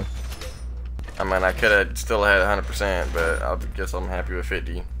for then, real. I mean, I could have still had 100%, but I guess I'm happy with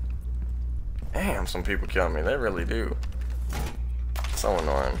 50. Damn, some people kill me. They really do. So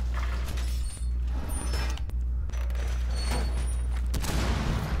annoying.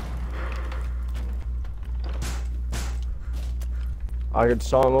 I could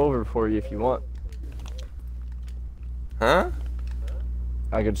saw him over for you if you want. Huh?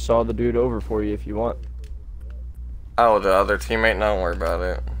 I could saw the dude over for you if you want. Oh, the other teammate? Don't worry about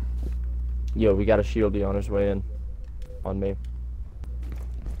it. Yo, we got a shieldy on his way in. On me.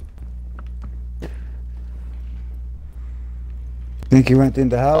 Think he went in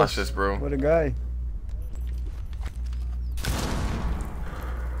the house? Watch this, bro. What a guy.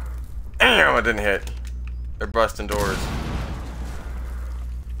 Damn, it didn't hit. They're busting doors.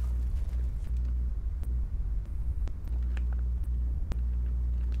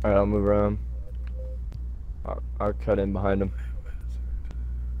 Alright, I'll move around. I'll cut in behind him.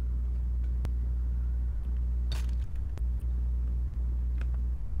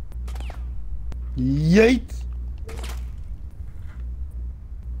 Yeet!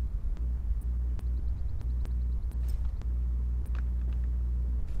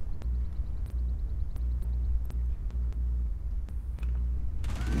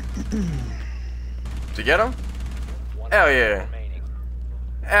 Did you get him? One Hell yeah. remaining.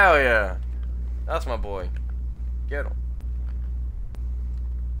 Hell yeah. That's my boy. Get him.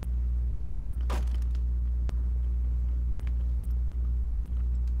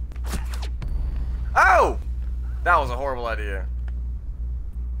 Oh! That was a horrible idea.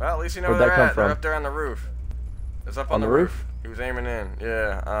 Well, at least you know where Where'd they're that come at. They're from? up there on the roof. It's up on, On the the roof. roof? He was aiming in.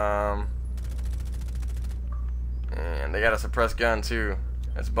 Yeah, and they got a suppressed gun too.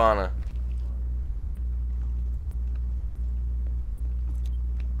 That's Bana.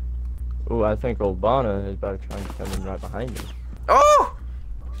 Ooh, I think old Bana is about to try and come in right behind me. Oh!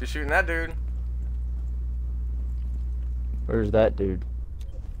 She's shooting that dude. Where's that dude?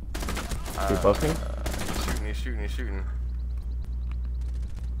 He buffing? He's shooting.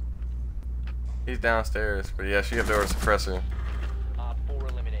 He's downstairs, but yeah, she got door suppressor. Op 4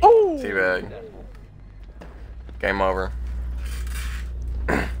 eliminated. Oh! Teabag. Successful. Game over.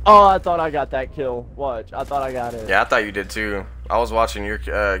 Oh, I thought I got that kill. Watch, I thought I got it. Yeah, I thought you did too. I was watching your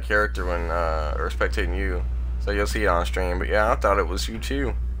character when, or spectating you, so you'll see it on stream. But yeah, I thought it was you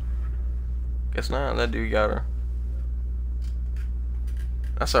too. Guess not. That dude got her.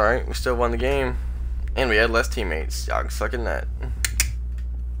 That's all right. We still won the game, and we had less teammates. Y'all can suck a nut.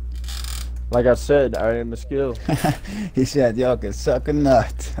 Like I said, I am a skill. He said, y'all can suck a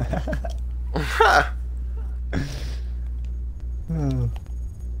nut. Oh.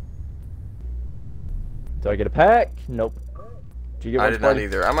 Do I get a pack? Nope. Did you get I one, did not Sparty?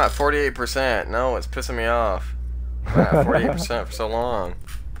 either. I'm at 48%. No, it's pissing me off. I'm at 48% for so long.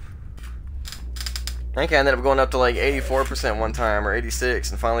 I think I ended up going up to like 84% one time or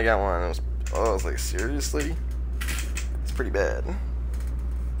 86 and finally got one. It was Oh, I was like, seriously? It's pretty bad.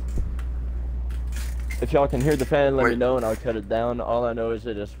 If y'all can hear the fan, let me Wait. know and I'll cut it down. All I know is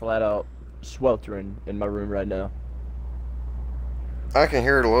it is flat out sweltering in my room right now. I can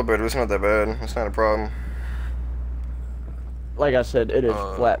hear it a little bit, but it's not that bad. It's not a problem. Like I said, it is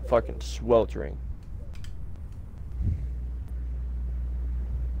flat fucking sweltering.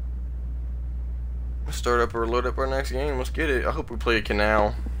 Let's start up or load up our next game. Let's get it. I hope we play a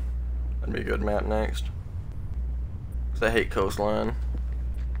canal. That'd be a good map next. 'Cause I hate coastline.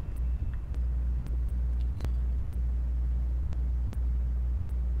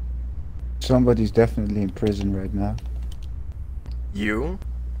 Somebody's definitely in prison right now. You?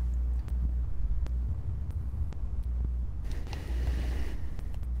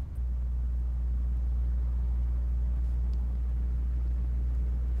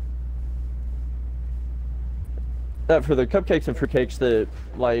 That for the cupcakes and fruitcakes that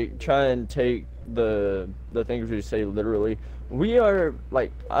like try and take the things we say literally. We are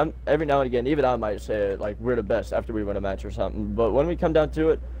like, I'm every now and again, even I might say it, like we're the best after we win a match or something. But when we come down to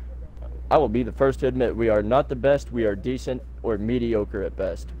it, I will be the first to admit we are not the best. We are decent or mediocre at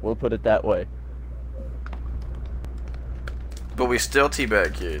best. We'll put it that way. But we still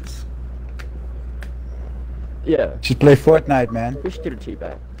teabag kids. Yeah. Should play Fortnite, man. We should get a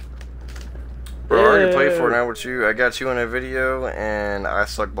teabag. Bro, I already played Fortnite with you. I got you in a video, and I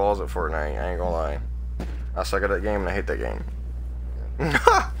suck balls at Fortnite. I ain't gonna lie. I suck at that game, and I hate that game.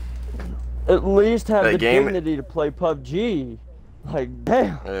 At least have that the game... dignity to play PUBG. Like,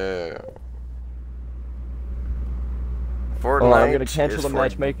 damn. Yeah. Fortnite. Well, I'm gonna cancel the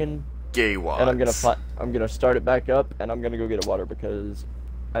matchmaking. Gay wads. And I'm gonna start it back up, and I'm gonna go get a water because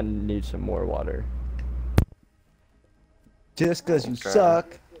I need some more water. Just cause you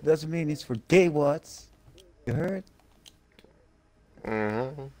suck doesn't mean it's for gay wads. You heard?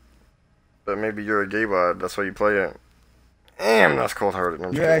 Mm-hmm. But maybe you're a gay wad. That's why you play it. Damn, that's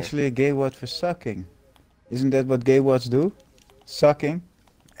cold-hearted. You're actually a gay wad for sucking. Isn't that what gay wads do? Sucking?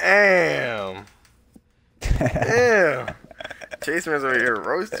 Damn. Damn. Chaseman's over here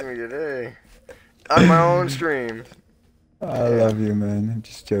roasting me today. On my own stream. I love you, man. I'm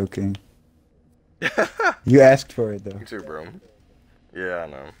just joking. You asked for it, though. You too, bro. Yeah, I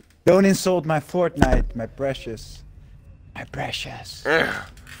know. Don't insult my Fortnite, my precious. My precious.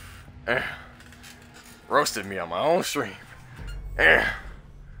 Roasted me on my own stream.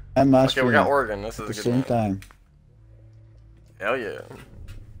 And my Okay, we got Oregon. This is at a the good same one. time. Hell yeah.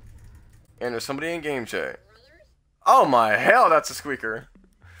 And there's somebody in game chat. Oh my hell, that's a squeaker.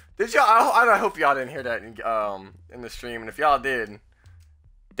 Did y'all? I hope y'all didn't hear that in the stream. And if y'all did,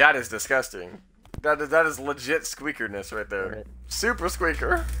 that is disgusting. That is legit squeakerness right there. Super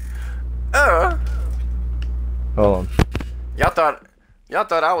squeaker. Hold on. Y'all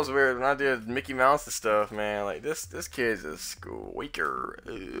thought I was weird when I did Mickey Mouse and stuff, man. Like this kid's a squeaker.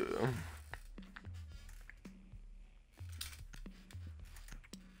 Ugh.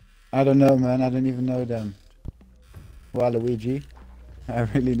 I don't know, man. I don't even know them. Waluigi. I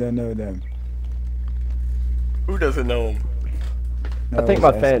really don't know them. Who doesn't know him? No, I think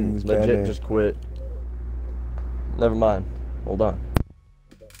was my asking fan who's legit better. just quit. Never mind. Hold on.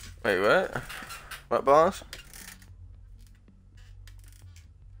 Wait, what? What, boss?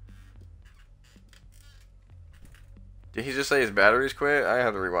 Did he just say his batteries quit? I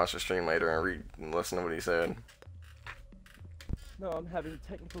have to rewatch the stream later and listen to what he said. No, I'm having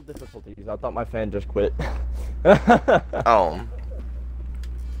technical difficulties. I thought my fan just quit. Oh.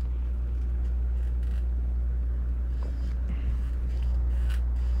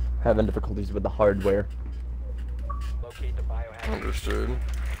 Having difficulties with the hardware. Locate the biohazard. Understood.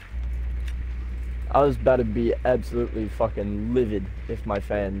 I was about to be absolutely fucking livid if my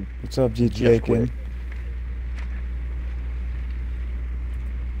fan What's up, just GTA quit. King?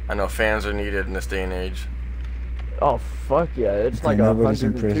 I know fans are needed in this day and age. Oh fuck yeah, it's Okay, like nobody's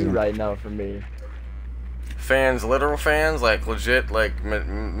in 102 prison. right now for me. Fans, literal fans, like legit, like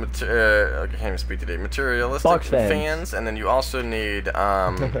I can't even speak today. Materialistic Box fans. fans, and then you also need, you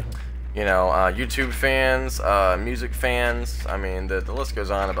know, YouTube fans, music fans. I mean, the list goes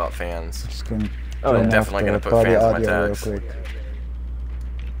on about fans. Just gonna Oh, turn yeah. off Definitely the gonna put party fans in my audio real tags. quick.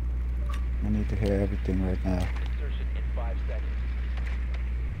 I need to hear everything right now. Insertion in 5 seconds.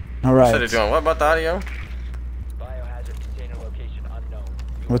 Alright. So they're doing what about the audio? Biohazard container location unknown.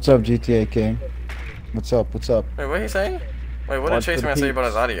 What's up, GTA King? What's up? What's up? Wait, what did he say? Wait, what did Watch for Chase the Man say about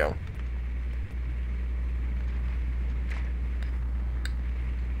his peeps. audio?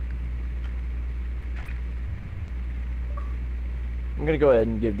 I'm gonna go ahead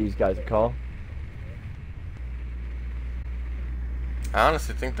and give these guys a call. I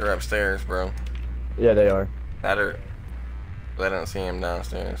honestly think they're upstairs, bro. Yeah, they are. That or I didn't see him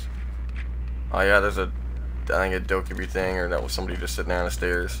downstairs. Oh yeah, there's I think a Dokkaebi thing, or that was somebody just sitting there on the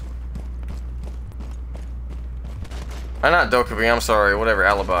stairs. Not Dokkaebi, I'm sorry, whatever,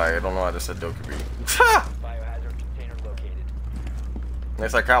 Alibi. I don't know, I just said Dokkaebi. Biohazard container located.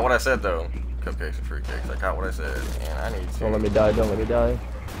 It's like, caught what I said though. Cupcakes and fruitcakes, I caught what I said. And I need to. Don't let me die, don't let me die.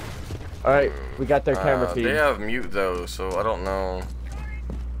 Alright, we got their camera feed. They have mute though, so I don't know.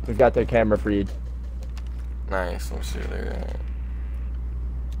 We got their camera feed. Nice, let's see what they're at.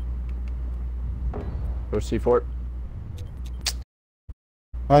 Go C4.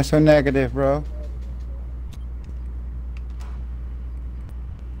 Why so negative, bro?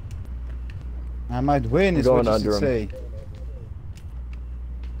 I might win, is what you should say.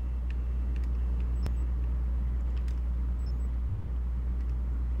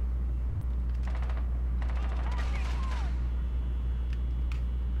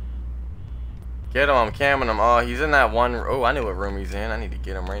 Get him, I'm camming him. Oh, he's in that one. Oh, I know what room he's in. I need to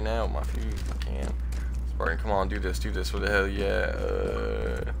get him right now with my fuse if I can. Spartan, come on, do this. What the hell,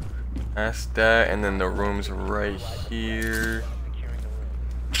 yeah. That's that, and then the room's right here.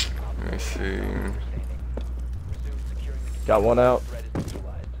 Let me see. Got one out.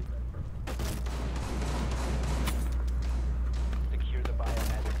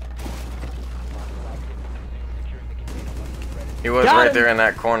 He was right there in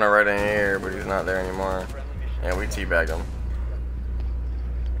that corner right in here, but he's not there anymore. Yeah, we teabagged him.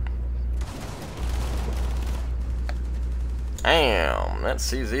 Damn,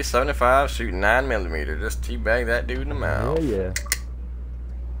 that's CZ75 shooting 9mm. Just teabag that dude in the mouth. Yeah.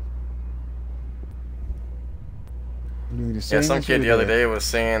 Yeah, some kid the other day was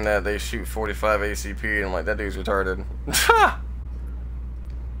saying that they shoot 45 ACP, and I'm like, that dude's retarded.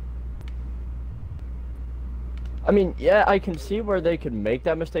 I mean, yeah, I can see where they could make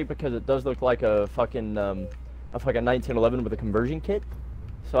that mistake because it does look like a fucking 1911 with a conversion kit.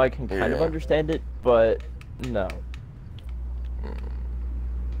 So I can kind of understand it, but no.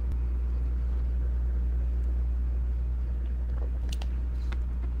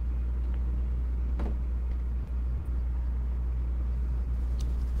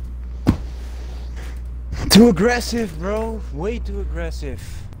 Too aggressive, bro. Way too aggressive.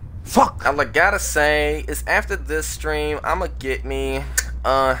 Fuck! All I gotta say is after this stream, I'ma get me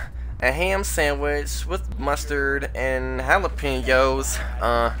a ham sandwich with mustard and jalapenos.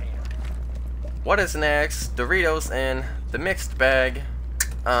 What is next? Doritos and the mixed bag.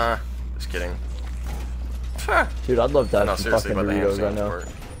 Just kidding. Dude, I'd love to have No, some seriously, fucking about the ham Doritos right sandwich now. part.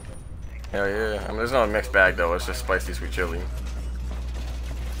 Hell yeah. I mean, there's no mixed bag though, it's just spicy sweet chili.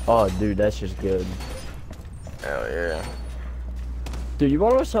 Oh, dude, that's just good. Hell yeah. Dude, you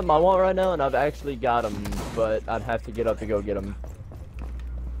want to know something I want right now? And I've actually got them, but I'd have to get up to go get them.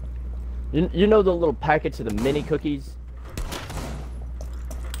 You know the little packets of the mini cookies?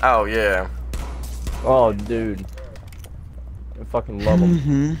 Oh yeah. Oh, dude. I fucking love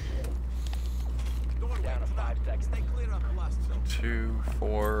them. Down to 5 seconds. 2,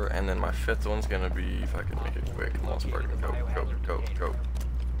 4, and then my fifth one's gonna be, if I can make it quick. Come on, Spartan, go.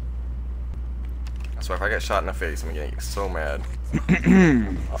 So if I get shot in the face, I'm gonna get so mad.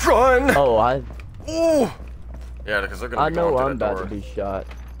 Run! Oh, Ooh! Yeah, because they're gonna I be know going I'm to the about door. to be shot.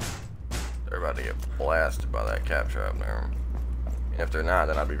 They're about to get blasted by that cap trap there. And if they're not,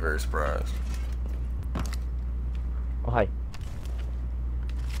 then I'd be very surprised. Oh, hi.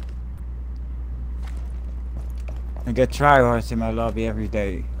 I get tryhards in my lobby every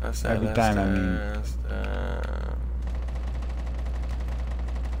day. Every time, I mean.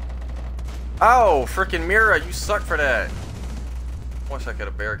 Oh, freaking Mira, you suck for that. Wish I could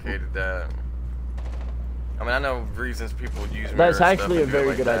have barricaded that. I mean, I know reasons people would use Mira. That's actually a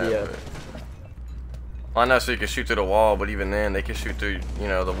very good idea. Well, I know, so you can shoot through the wall, but even then, they can shoot through, you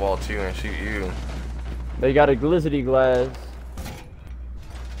know, the wall too and shoot you. They got a glizzy glass.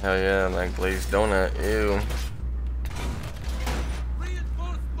 Hell yeah, like glazed donut, ew.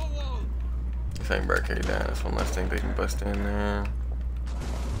 This ain't barricade that. That's one less thing they can bust in there.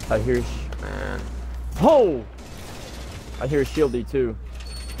 I hear. Man. Oh! I hear Shieldy too.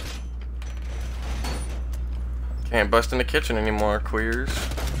 Can't bust in the kitchen anymore, queers.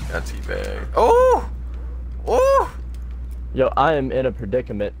 Got teabag. Oh! Oh! Yo, I am in a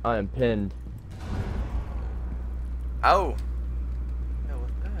predicament. I am pinned. Oh! Yeah,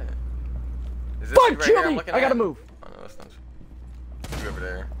 what's that? Is this Fuck, you right here I'm Shieldy! looking I gotta at? move. Oh no, that's not you over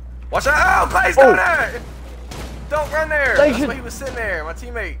there. Watch out! Oh, please don't there! Don't run there! They That's should- why he was sitting there, my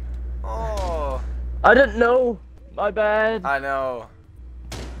teammate. Oh. I didn't know. My bad. I know.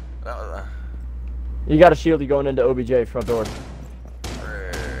 That was You got a Shieldy going into OBJ front door.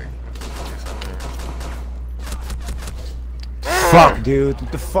 fuck, dude?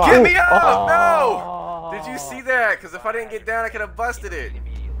 What the fuck? Get me up! Oh. No! Did you see that? Because if I didn't get down, I could have busted it.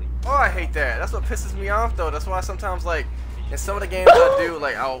 Oh, I hate that. That's what pisses me off, though. That's why sometimes, like, in some of the games I do,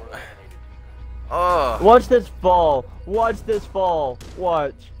 like, I'll... Oh. Watch this fall. Watch this fall.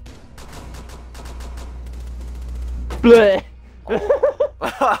 Watch. Bleh.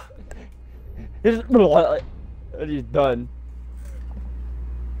 And he's done.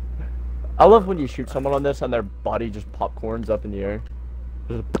 I love when you shoot someone on this and their body just popcorns up in the air.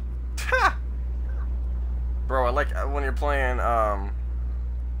 Bro, I like when you're playing,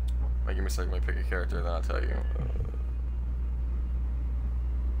 wait, give me a second, let me pick a character, then I'll tell you.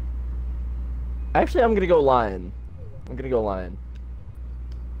 Actually, I'm gonna go lion. I'm gonna go lion.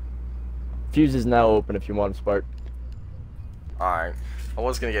 Fuse is now open if you want him, Spark. Alright. I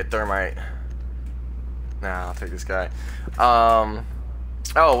was gonna get thermite. Nah, I'll take this guy.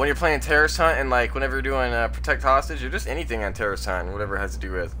 Oh, when you're playing terrorist hunt and like whenever you're doing protect hostage or just anything on terrorist hunt, whatever it has to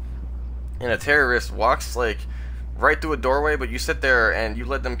do with, and a terrorist walks like right through a doorway, but you sit there and you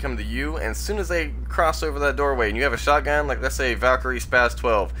let them come to you, and as soon as they cross over that doorway and you have a shotgun, like let's say Valkyrie Spaz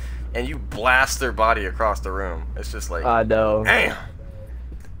 12, and you blast their body across the room, it's just like, I know. damn.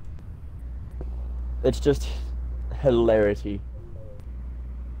 It's just hilarity.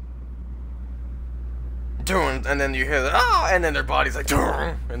 And then you hear the and then their body's like,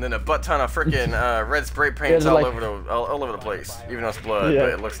 and then a butt ton of freaking red spray paint Yeah, all like- over the place. Even though it's blood, Yeah. but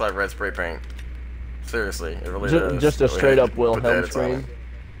it looks like red spray paint. Seriously, it really Just, does. just a Really straight had up to put that Wilhelm on scream. it.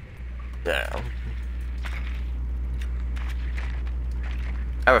 Yeah.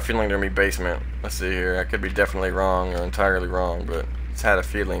 I have a feeling they're gonna be basement. Let's see here. I could be definitely wrong or entirely wrong, but it's had a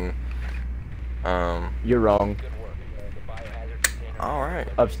feeling. You're wrong. All right.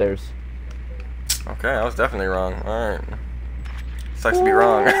 Upstairs. Okay, I was definitely wrong. Alright. Sucks to be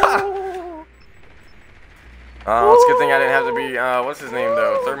wrong. It's a good thing I didn't have to be, what's his name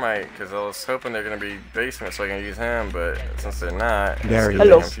though? Thermite, because I was hoping they're going to be basement so I can use him, but since they're not, it's There he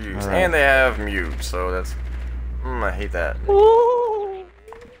getting is. confused. Alright. And they have mute, so that's, I hate that. Oh,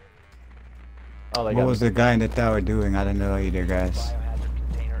 they What got was me. the guy in the tower doing? I don't know either, guys. Biohazard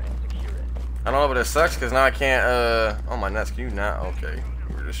container and secure it. I don't know, but it sucks because now I can't, oh my nuts, can you not? Okay,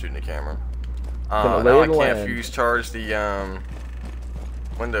 we were just shooting the camera. Gonna Now lay I the can't land. fuse charge the,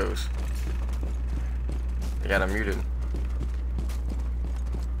 windows. I got them muted.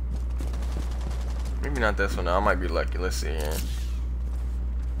 Maybe not this one, though. I might be lucky. Let's see here.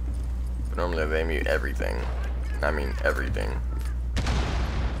 But normally they mute everything. I mean everything.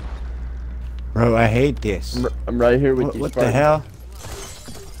 Bro, I hate this. I'm right here with What, you, what Spark. the hell?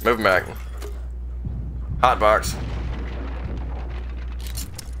 Move back. Hot box.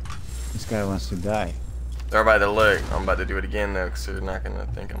 This guy wants to die. They're about to look. I'm about to do it again though, because they're not gonna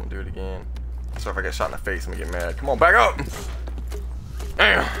think I'm gonna do it again. So if I get shot in the face, I'm gonna get mad. Come on, back up!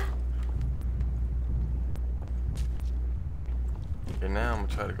 Damn! Okay, now I'm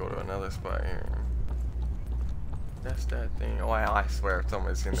gonna try to go to another spot here. That's that thing. Oh, I swear, if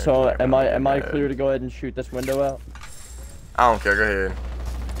somebody's in there. So tonight, am I'm gonna I get mad. clear to go ahead and shoot this window out? I don't care. Go ahead.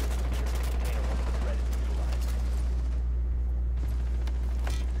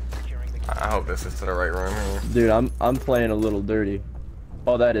 Securing the I hope this is to the right room here. Dude, I'm playing a little dirty.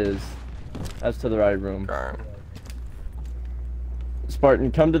 Oh, that is. That's to the right room. Alright.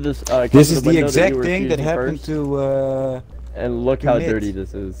 Spartan, come to this. Come This to is the window exact you were thing that fusing happened first, to and look how commit. dirty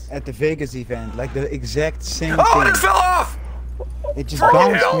this is. at the Vegas event. Like the exact same Oh, it thing. fell off! It just Fucking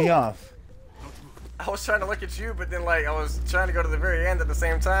bounced hell. me off. I was trying to look at you, but then like I was trying to go to the very end at the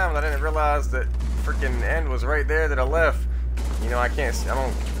same time, and I didn't realize that freaking end was right there that I left. You know, I can't see, I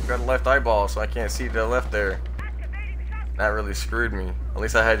don't got a left eyeball, so I can't see to the left there. That really screwed me. At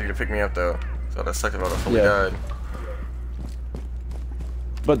least I had you to pick me up though, so that sucked about a fully Yeah. died.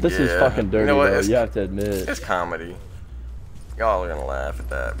 But this is Yeah. fucking dirty, You know what, though. it's- You have to admit. It's comedy. Y'all are gonna laugh at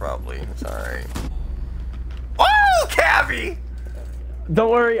that probably. It's alright. Oh, Cabby!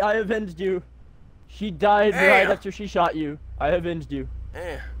 Don't worry, I avenged you. She died right Damn. after she shot you. I avenged you.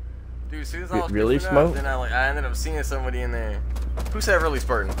 Yeah. Dude, as soon as I Wait, was really, goofing up, Smoke? then I ended up seeing somebody in there. Who said really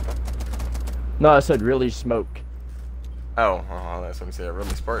Spartan? No, I said really smoke. Oh, that's what he said. Really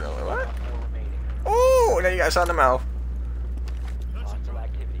Spartan. I was like, what? 4 remaining. Oh, now you got shot in the mouth. Hostile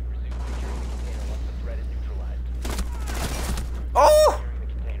activity. Resume securing the container once the threat is neutralized. Oh! Securing the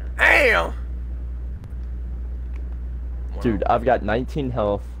container. Damn! Dude, I've got 19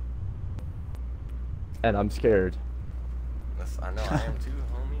 health. And I'm scared. I know I am too,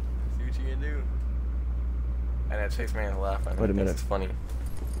 homie. See what you can do. And that Chase man's laughing. Wait a He thinks minute. It's funny.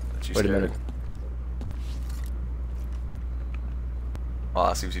 That you Wait a scared. minute. Oh,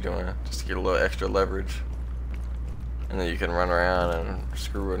 I see what you're doing. Just to get a little extra leverage. And then you can run around and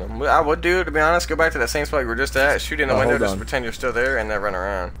screw with them. I would do, to be honest, go back to that same spot we were just at, shoot in the window, just pretend you're still there, and then run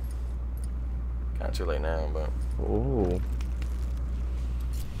around. Kinda too late now, but. Ooh.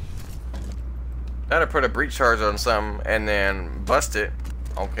 Gotta put a breach charge on something and then bust it.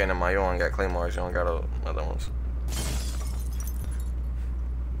 Okay, now you only got claymores, you only got other ones.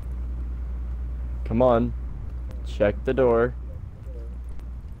 Come on. Check the door.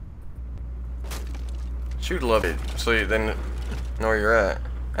 Shoot a little bit so you then know where you're at.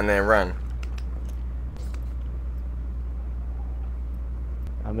 And then run.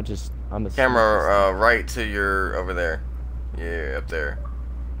 I'm a Camera right to your over there. Yeah, up there.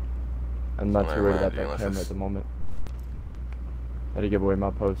 I'm not too worried about that unless camera it's- at the moment. Had to give away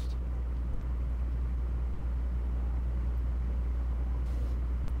my post.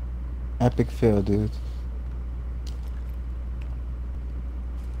 Epic fail, dude.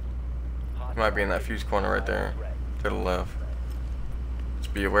 You might be in that fuse corner right there. To the left.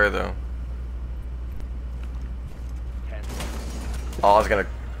 Just be aware though. Oh, I was gonna.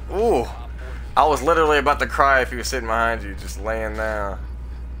 Ooh! I was literally about to cry if he was sitting behind you, just laying down.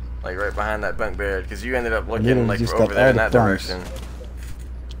 Like right behind that bunk bed. Because you ended up looking like over there in that direction.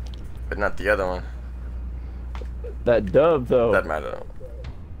 But not the other one. That dove though. Doesn't matter.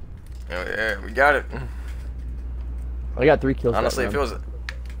 Oh, yeah, we got it. I got 3 kills. Honestly, if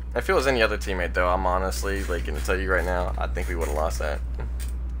it was any other teammate though, I'm honestly like gonna tell you right now, I think we would have lost that.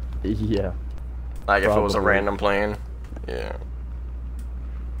 Yeah. Like if it was a Probably. random plane, yeah.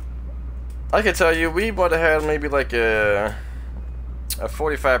 I could tell you, we would have had maybe like a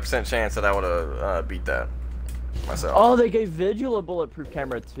 45% chance that I would have beat that myself. Oh, they gave Vigil a bulletproof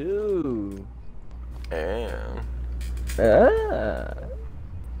camera too. And Ah.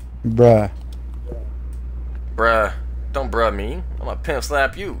 Bruh. bruh, don't bruh me. I'm gonna pimp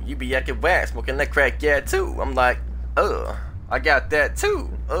slap you. You be yakking wax, smoking that crack, yeah too. I'm like, I got that too.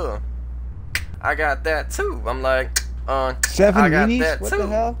 I got that too. I'm like, 7 I got minis? that What too. the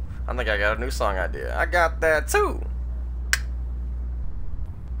hell? I think I got a new song idea. I got that too.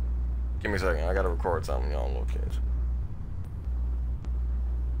 Give me a second. I gotta record something, y'all little kids.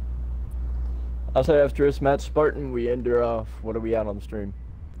 I'll say after this match, Spartan, we end her off. What are we at on the stream?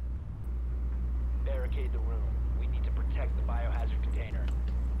 Barricade the room. We need to protect the biohazard container.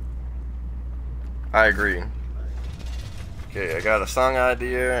 I agree. Okay, I got a song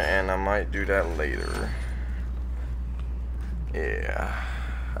idea, and I might do that later. Yeah.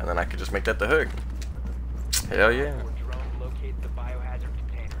 And then I could just make that the hook. Hell yeah. Or drone locate the biohazard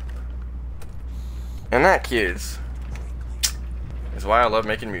container. And that, kids, is why I love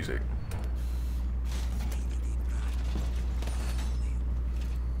making music.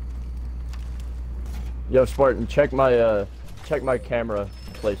 Yo, Spartan, check my camera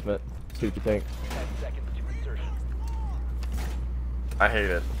placement. See what you think. 10 seconds to insertion. I hate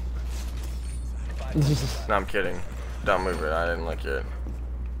it. No, I'm kidding. Don't move it. I didn't like it.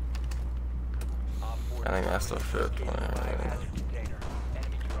 I think that's the fifth one. Biohazard container.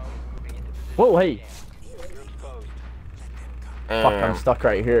 Enemy drone moving into position. Whoa, hey! You're exposed. Fuck, I'm And, stuck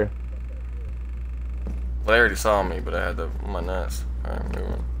right here. well, they already saw me, but I had my nuts. Alright,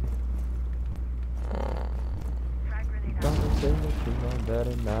 moving.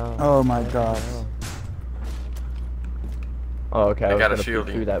 Oh my god. Oh, okay. I was got a gonna shield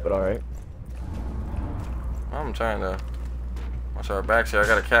peek you. through that, but alright. I'm trying to watch our backs here. I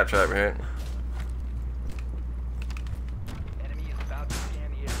got a cat trap hit. Enemy is about to scan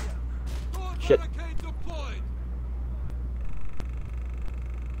the area. Shit.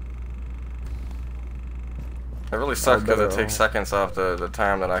 It really sucks because it better takes seconds off the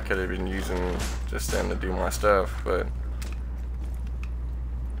time that I could have been using just then to do my stuff, but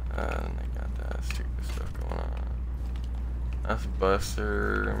they got that stupid stuff going on. That's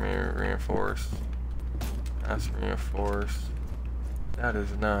Buster, reinforced. That's reinforced. That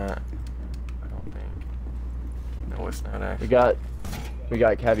is not, I don't think. No, it's not actually. We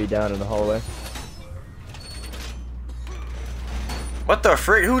got Cavi down in the hallway. What the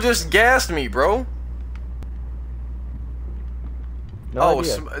frick? Who just gassed me, bro? No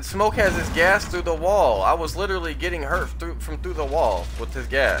idea. Smoke has his gas through the wall. I was literally getting hurt from through the wall with his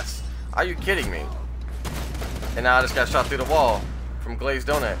gas. Are you kidding me? And now I just got shot through the wall from Glazed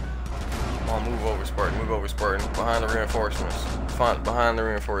Donut. Come on, move over, Spartan. Move over, Spartan. Behind the reinforcements. Behind the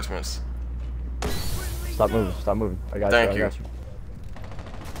reinforcements. Stop moving. Stop moving. I got Thank you. I got you.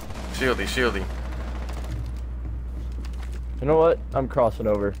 you. Shieldy, shieldy. You know what? I'm crossing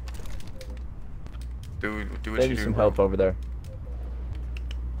over. Do what They you need do. some bro. help over there.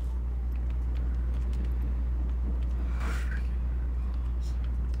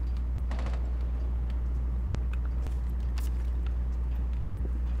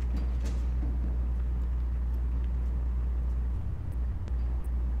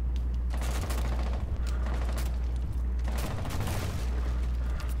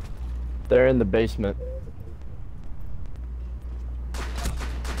 They're in the basement.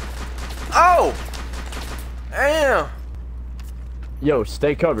 Oh! Damn! Yo,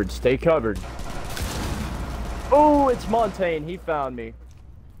 stay covered, stay covered. Oh, it's Montaigne. He found me.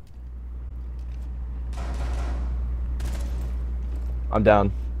 I'm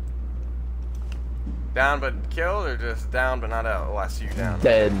down. Down but killed, or just down but not out? Oh, I see you down.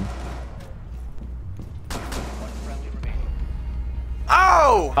 Dead.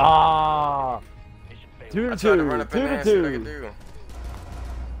 Oh! Ah! Mission failed. 2 I to tried to 2. run up 2 in there to and see what I could 2. do.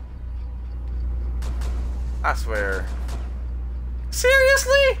 I swear.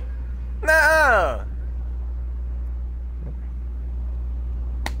 Seriously? Nah.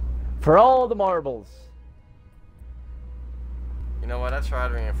 For all the marbles. You know what? I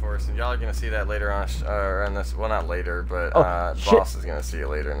tried reinforcing. Y'all are gonna see that later on, on this. Well, not later, but Oh, shit. boss is gonna see it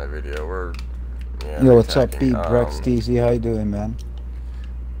later in the video. We're yeah. Yo, what's up, attacking. Pete? Brex, TZ, how you doing, man?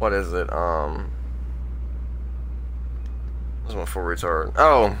 What is it? This one full retard.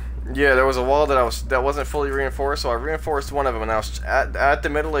 Oh, yeah. There was a wall that wasn't fully reinforced, so I reinforced one of them, and I was at the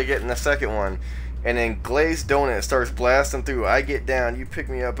middle of getting the second one, and then Glazed Donut starts blasting through. I get down, you pick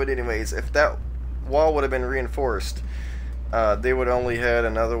me up, but anyways, if that wall would have been reinforced, they would only had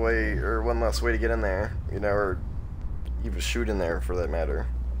another way or one less way to get in there, you know, or even shoot in there for that matter.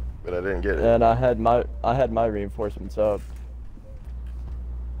 But I didn't get it. And I had my reinforcements up.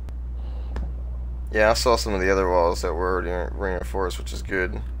 Yeah, I saw some of the other walls that were already reinforced, which is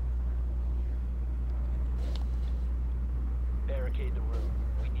good. Barricade the room.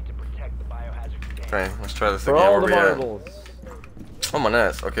 We need to protect the biohazard container. Okay, let's try this For again. all Where the we at? marbles. Oh my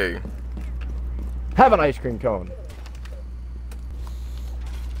nuts. Okay, Have an ice cream cone.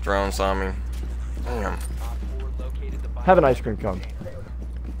 drone saw me. Damn. Op 4 located the Have an biohazard ice cream cone. container.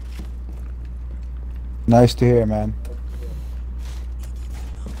 Nice to hear, man.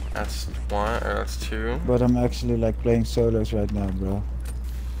 That's one, or that's two, But I'm actually like playing solos right now, bro.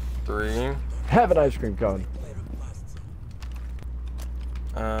 3. Have an ice cream cone.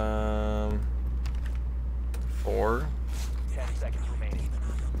 4, 10 seconds remaining.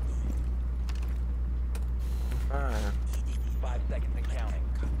 5. 5 seconds and counting.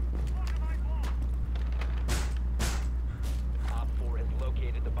 Op 4 has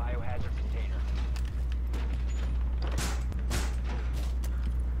located the biohazard container.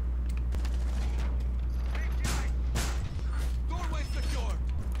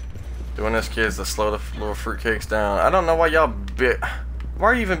 Doing this, kids, to slow the little fruitcakes down. I don't know why y'all why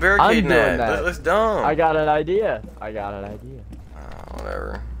are you even barricading doing that? that. That's dumb. I got an idea.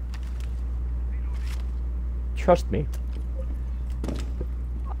 Whatever. Trust me.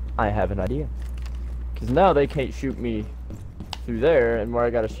 I have an idea. Because now they can't shoot me through there, and where I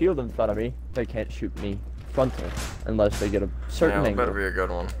got a shield in front of me, they can't shoot me frontal unless they get a certain Yeah, it angle. better be a good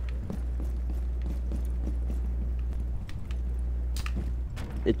one.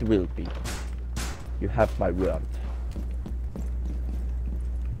 It will be. You have my word.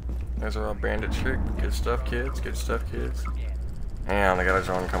 There's our bandit trick. Good stuff, kids. Good stuff, kids. Damn, they got a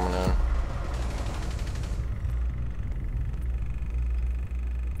drone coming in.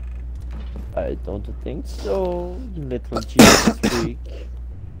 I don't think so, you little Jesus freak.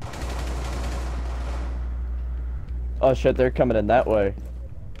 Oh shit, they're coming in that way.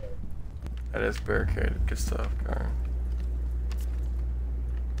 That is barricaded. Good stuff, guy.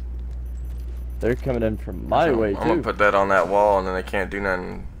 They're coming in from my way I'm gonna too. put that on that wall, and then they can't do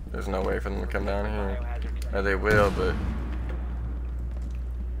nothing. There's no way for them to come down here. Or they will, but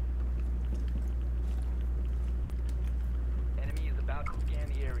Enemy is about to scan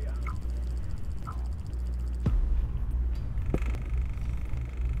the area.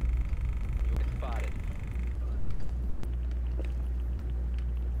 You've been spotted.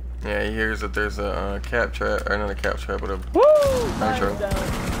 yeah, he hears that there's a cap trap, or not a cap trap, but a Woo! Nitro. Mine's down.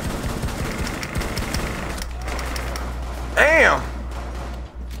 damn.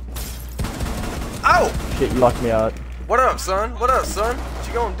 Oh, Shit, you locked me out. what up, son? What up, son? What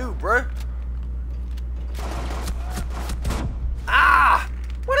you gonna do, bruh? Ah!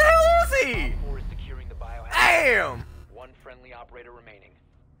 What the hell is he? Op 4 is securing the biohazard. Damn! One friendly operator remaining.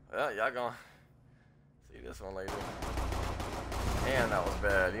 Well, y'all gonna see this one later. Man, that was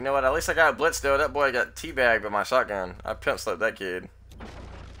bad. You know what? At least I got blitzed though. That boy got teabagged by my shotgun. I pimp slapped that kid.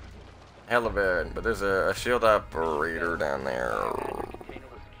 Hella bad. But there's a shield operator down there. Container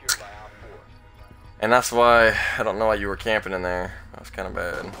was secured by Op 4. And that's why I don't know why you were camping in there. That was kind of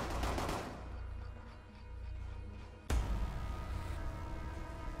bad.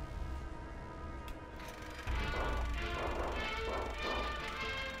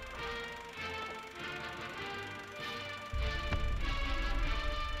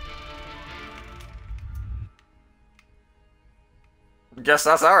 Guess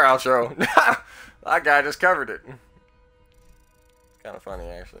that's our outro. That guy just covered it. Kind of funny,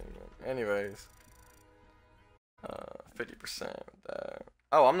 actually. But anyways. 50%.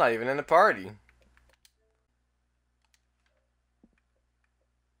 Oh, I'm not even in the party.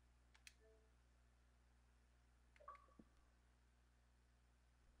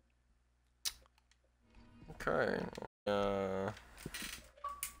 Okay.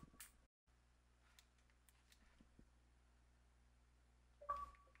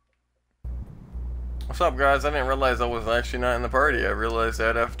 What's up, guys? I didn't realize I was actually not in the party. I realized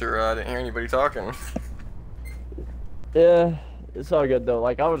that after I didn't hear anybody talking. Yeah, it's all good though.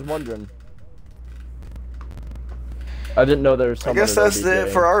 Like I was wondering. I didn't know there was I someone. guess that's it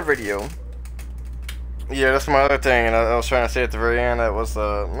for our video. Yeah, that's my other thing, and I was trying to say at the very end that was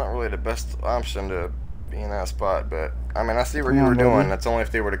not really the best option to be in that spot, but I mean I see what you were doing. That's only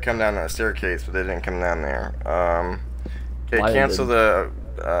if they were to come down that staircase, but they didn't come down there. Okay, cancel the.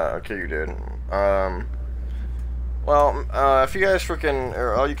 Okay, you did. Well, if you guys freaking,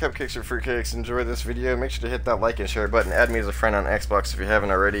 or all you cupcakes or fruitcakes, enjoy this video, make sure to hit that like and share button. Add me as a friend on Xbox if you haven't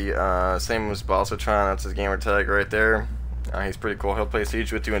already. Same as Balsotron, that's his gamer tag right there. He's pretty cool. He'll play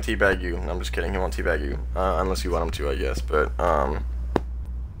Siege with you and teabag you. I'm just kidding, he won't teabag you. Unless you want him to, I guess. But,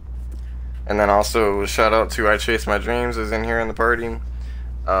 and then also, shout out to iChaseMyDreams is in here in the party.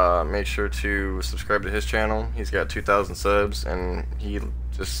 Make sure to subscribe to his channel. He's got 2,000 subs, and he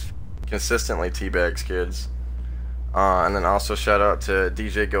just consistently teabags kids. And then also shout out to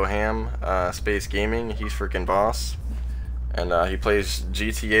DJ Go Ham, Space Gaming. He's freaking boss. And he plays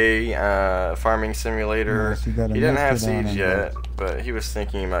GTA, Farming Simulator. Yes, he didn't have Siege yet, but he was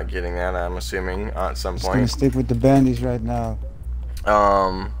thinking about getting that, I'm assuming, at some point. Gonna stick with the bandies right now.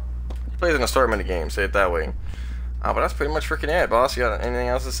 He plays an assortment of games, say it that way. But that's pretty much freaking it, boss. You got anything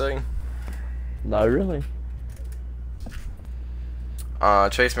else to say? Not really.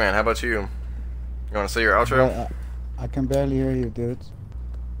 Chase Man, how about you? You want to say your outro? I can barely hear you, dude.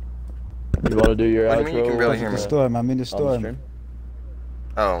 You want to do your outro? What do you mean you can barely hear me? Storm. I'm in the storm.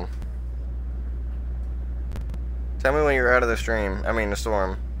 Oh. Tell me when you're out of the stream. I mean the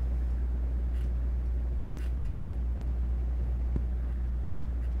storm.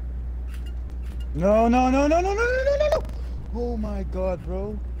 No, no, no, no, no, no, no, no, no, no! Oh my god,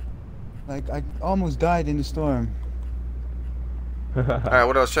 bro. Like, I almost died in the storm. Alright,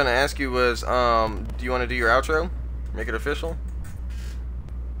 what I was trying to ask you was, do you want to do your outro? Make it official?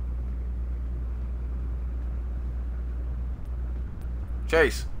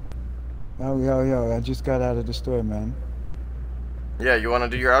 Chase. Oh, yo, I just got out of the store, man. Yeah, you want to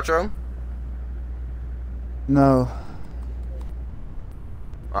do your outro? No.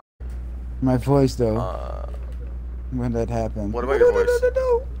 My voice, though. When that happened. What about your voice?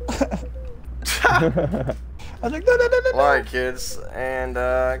 I was like, no. Alright, kids, and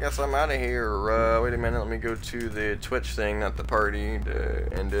I guess I'm out of here. Wait a minute, let me go to the Twitch thing, not the party,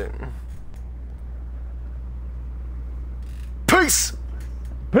 to end it. Peace!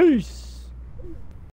 Peace!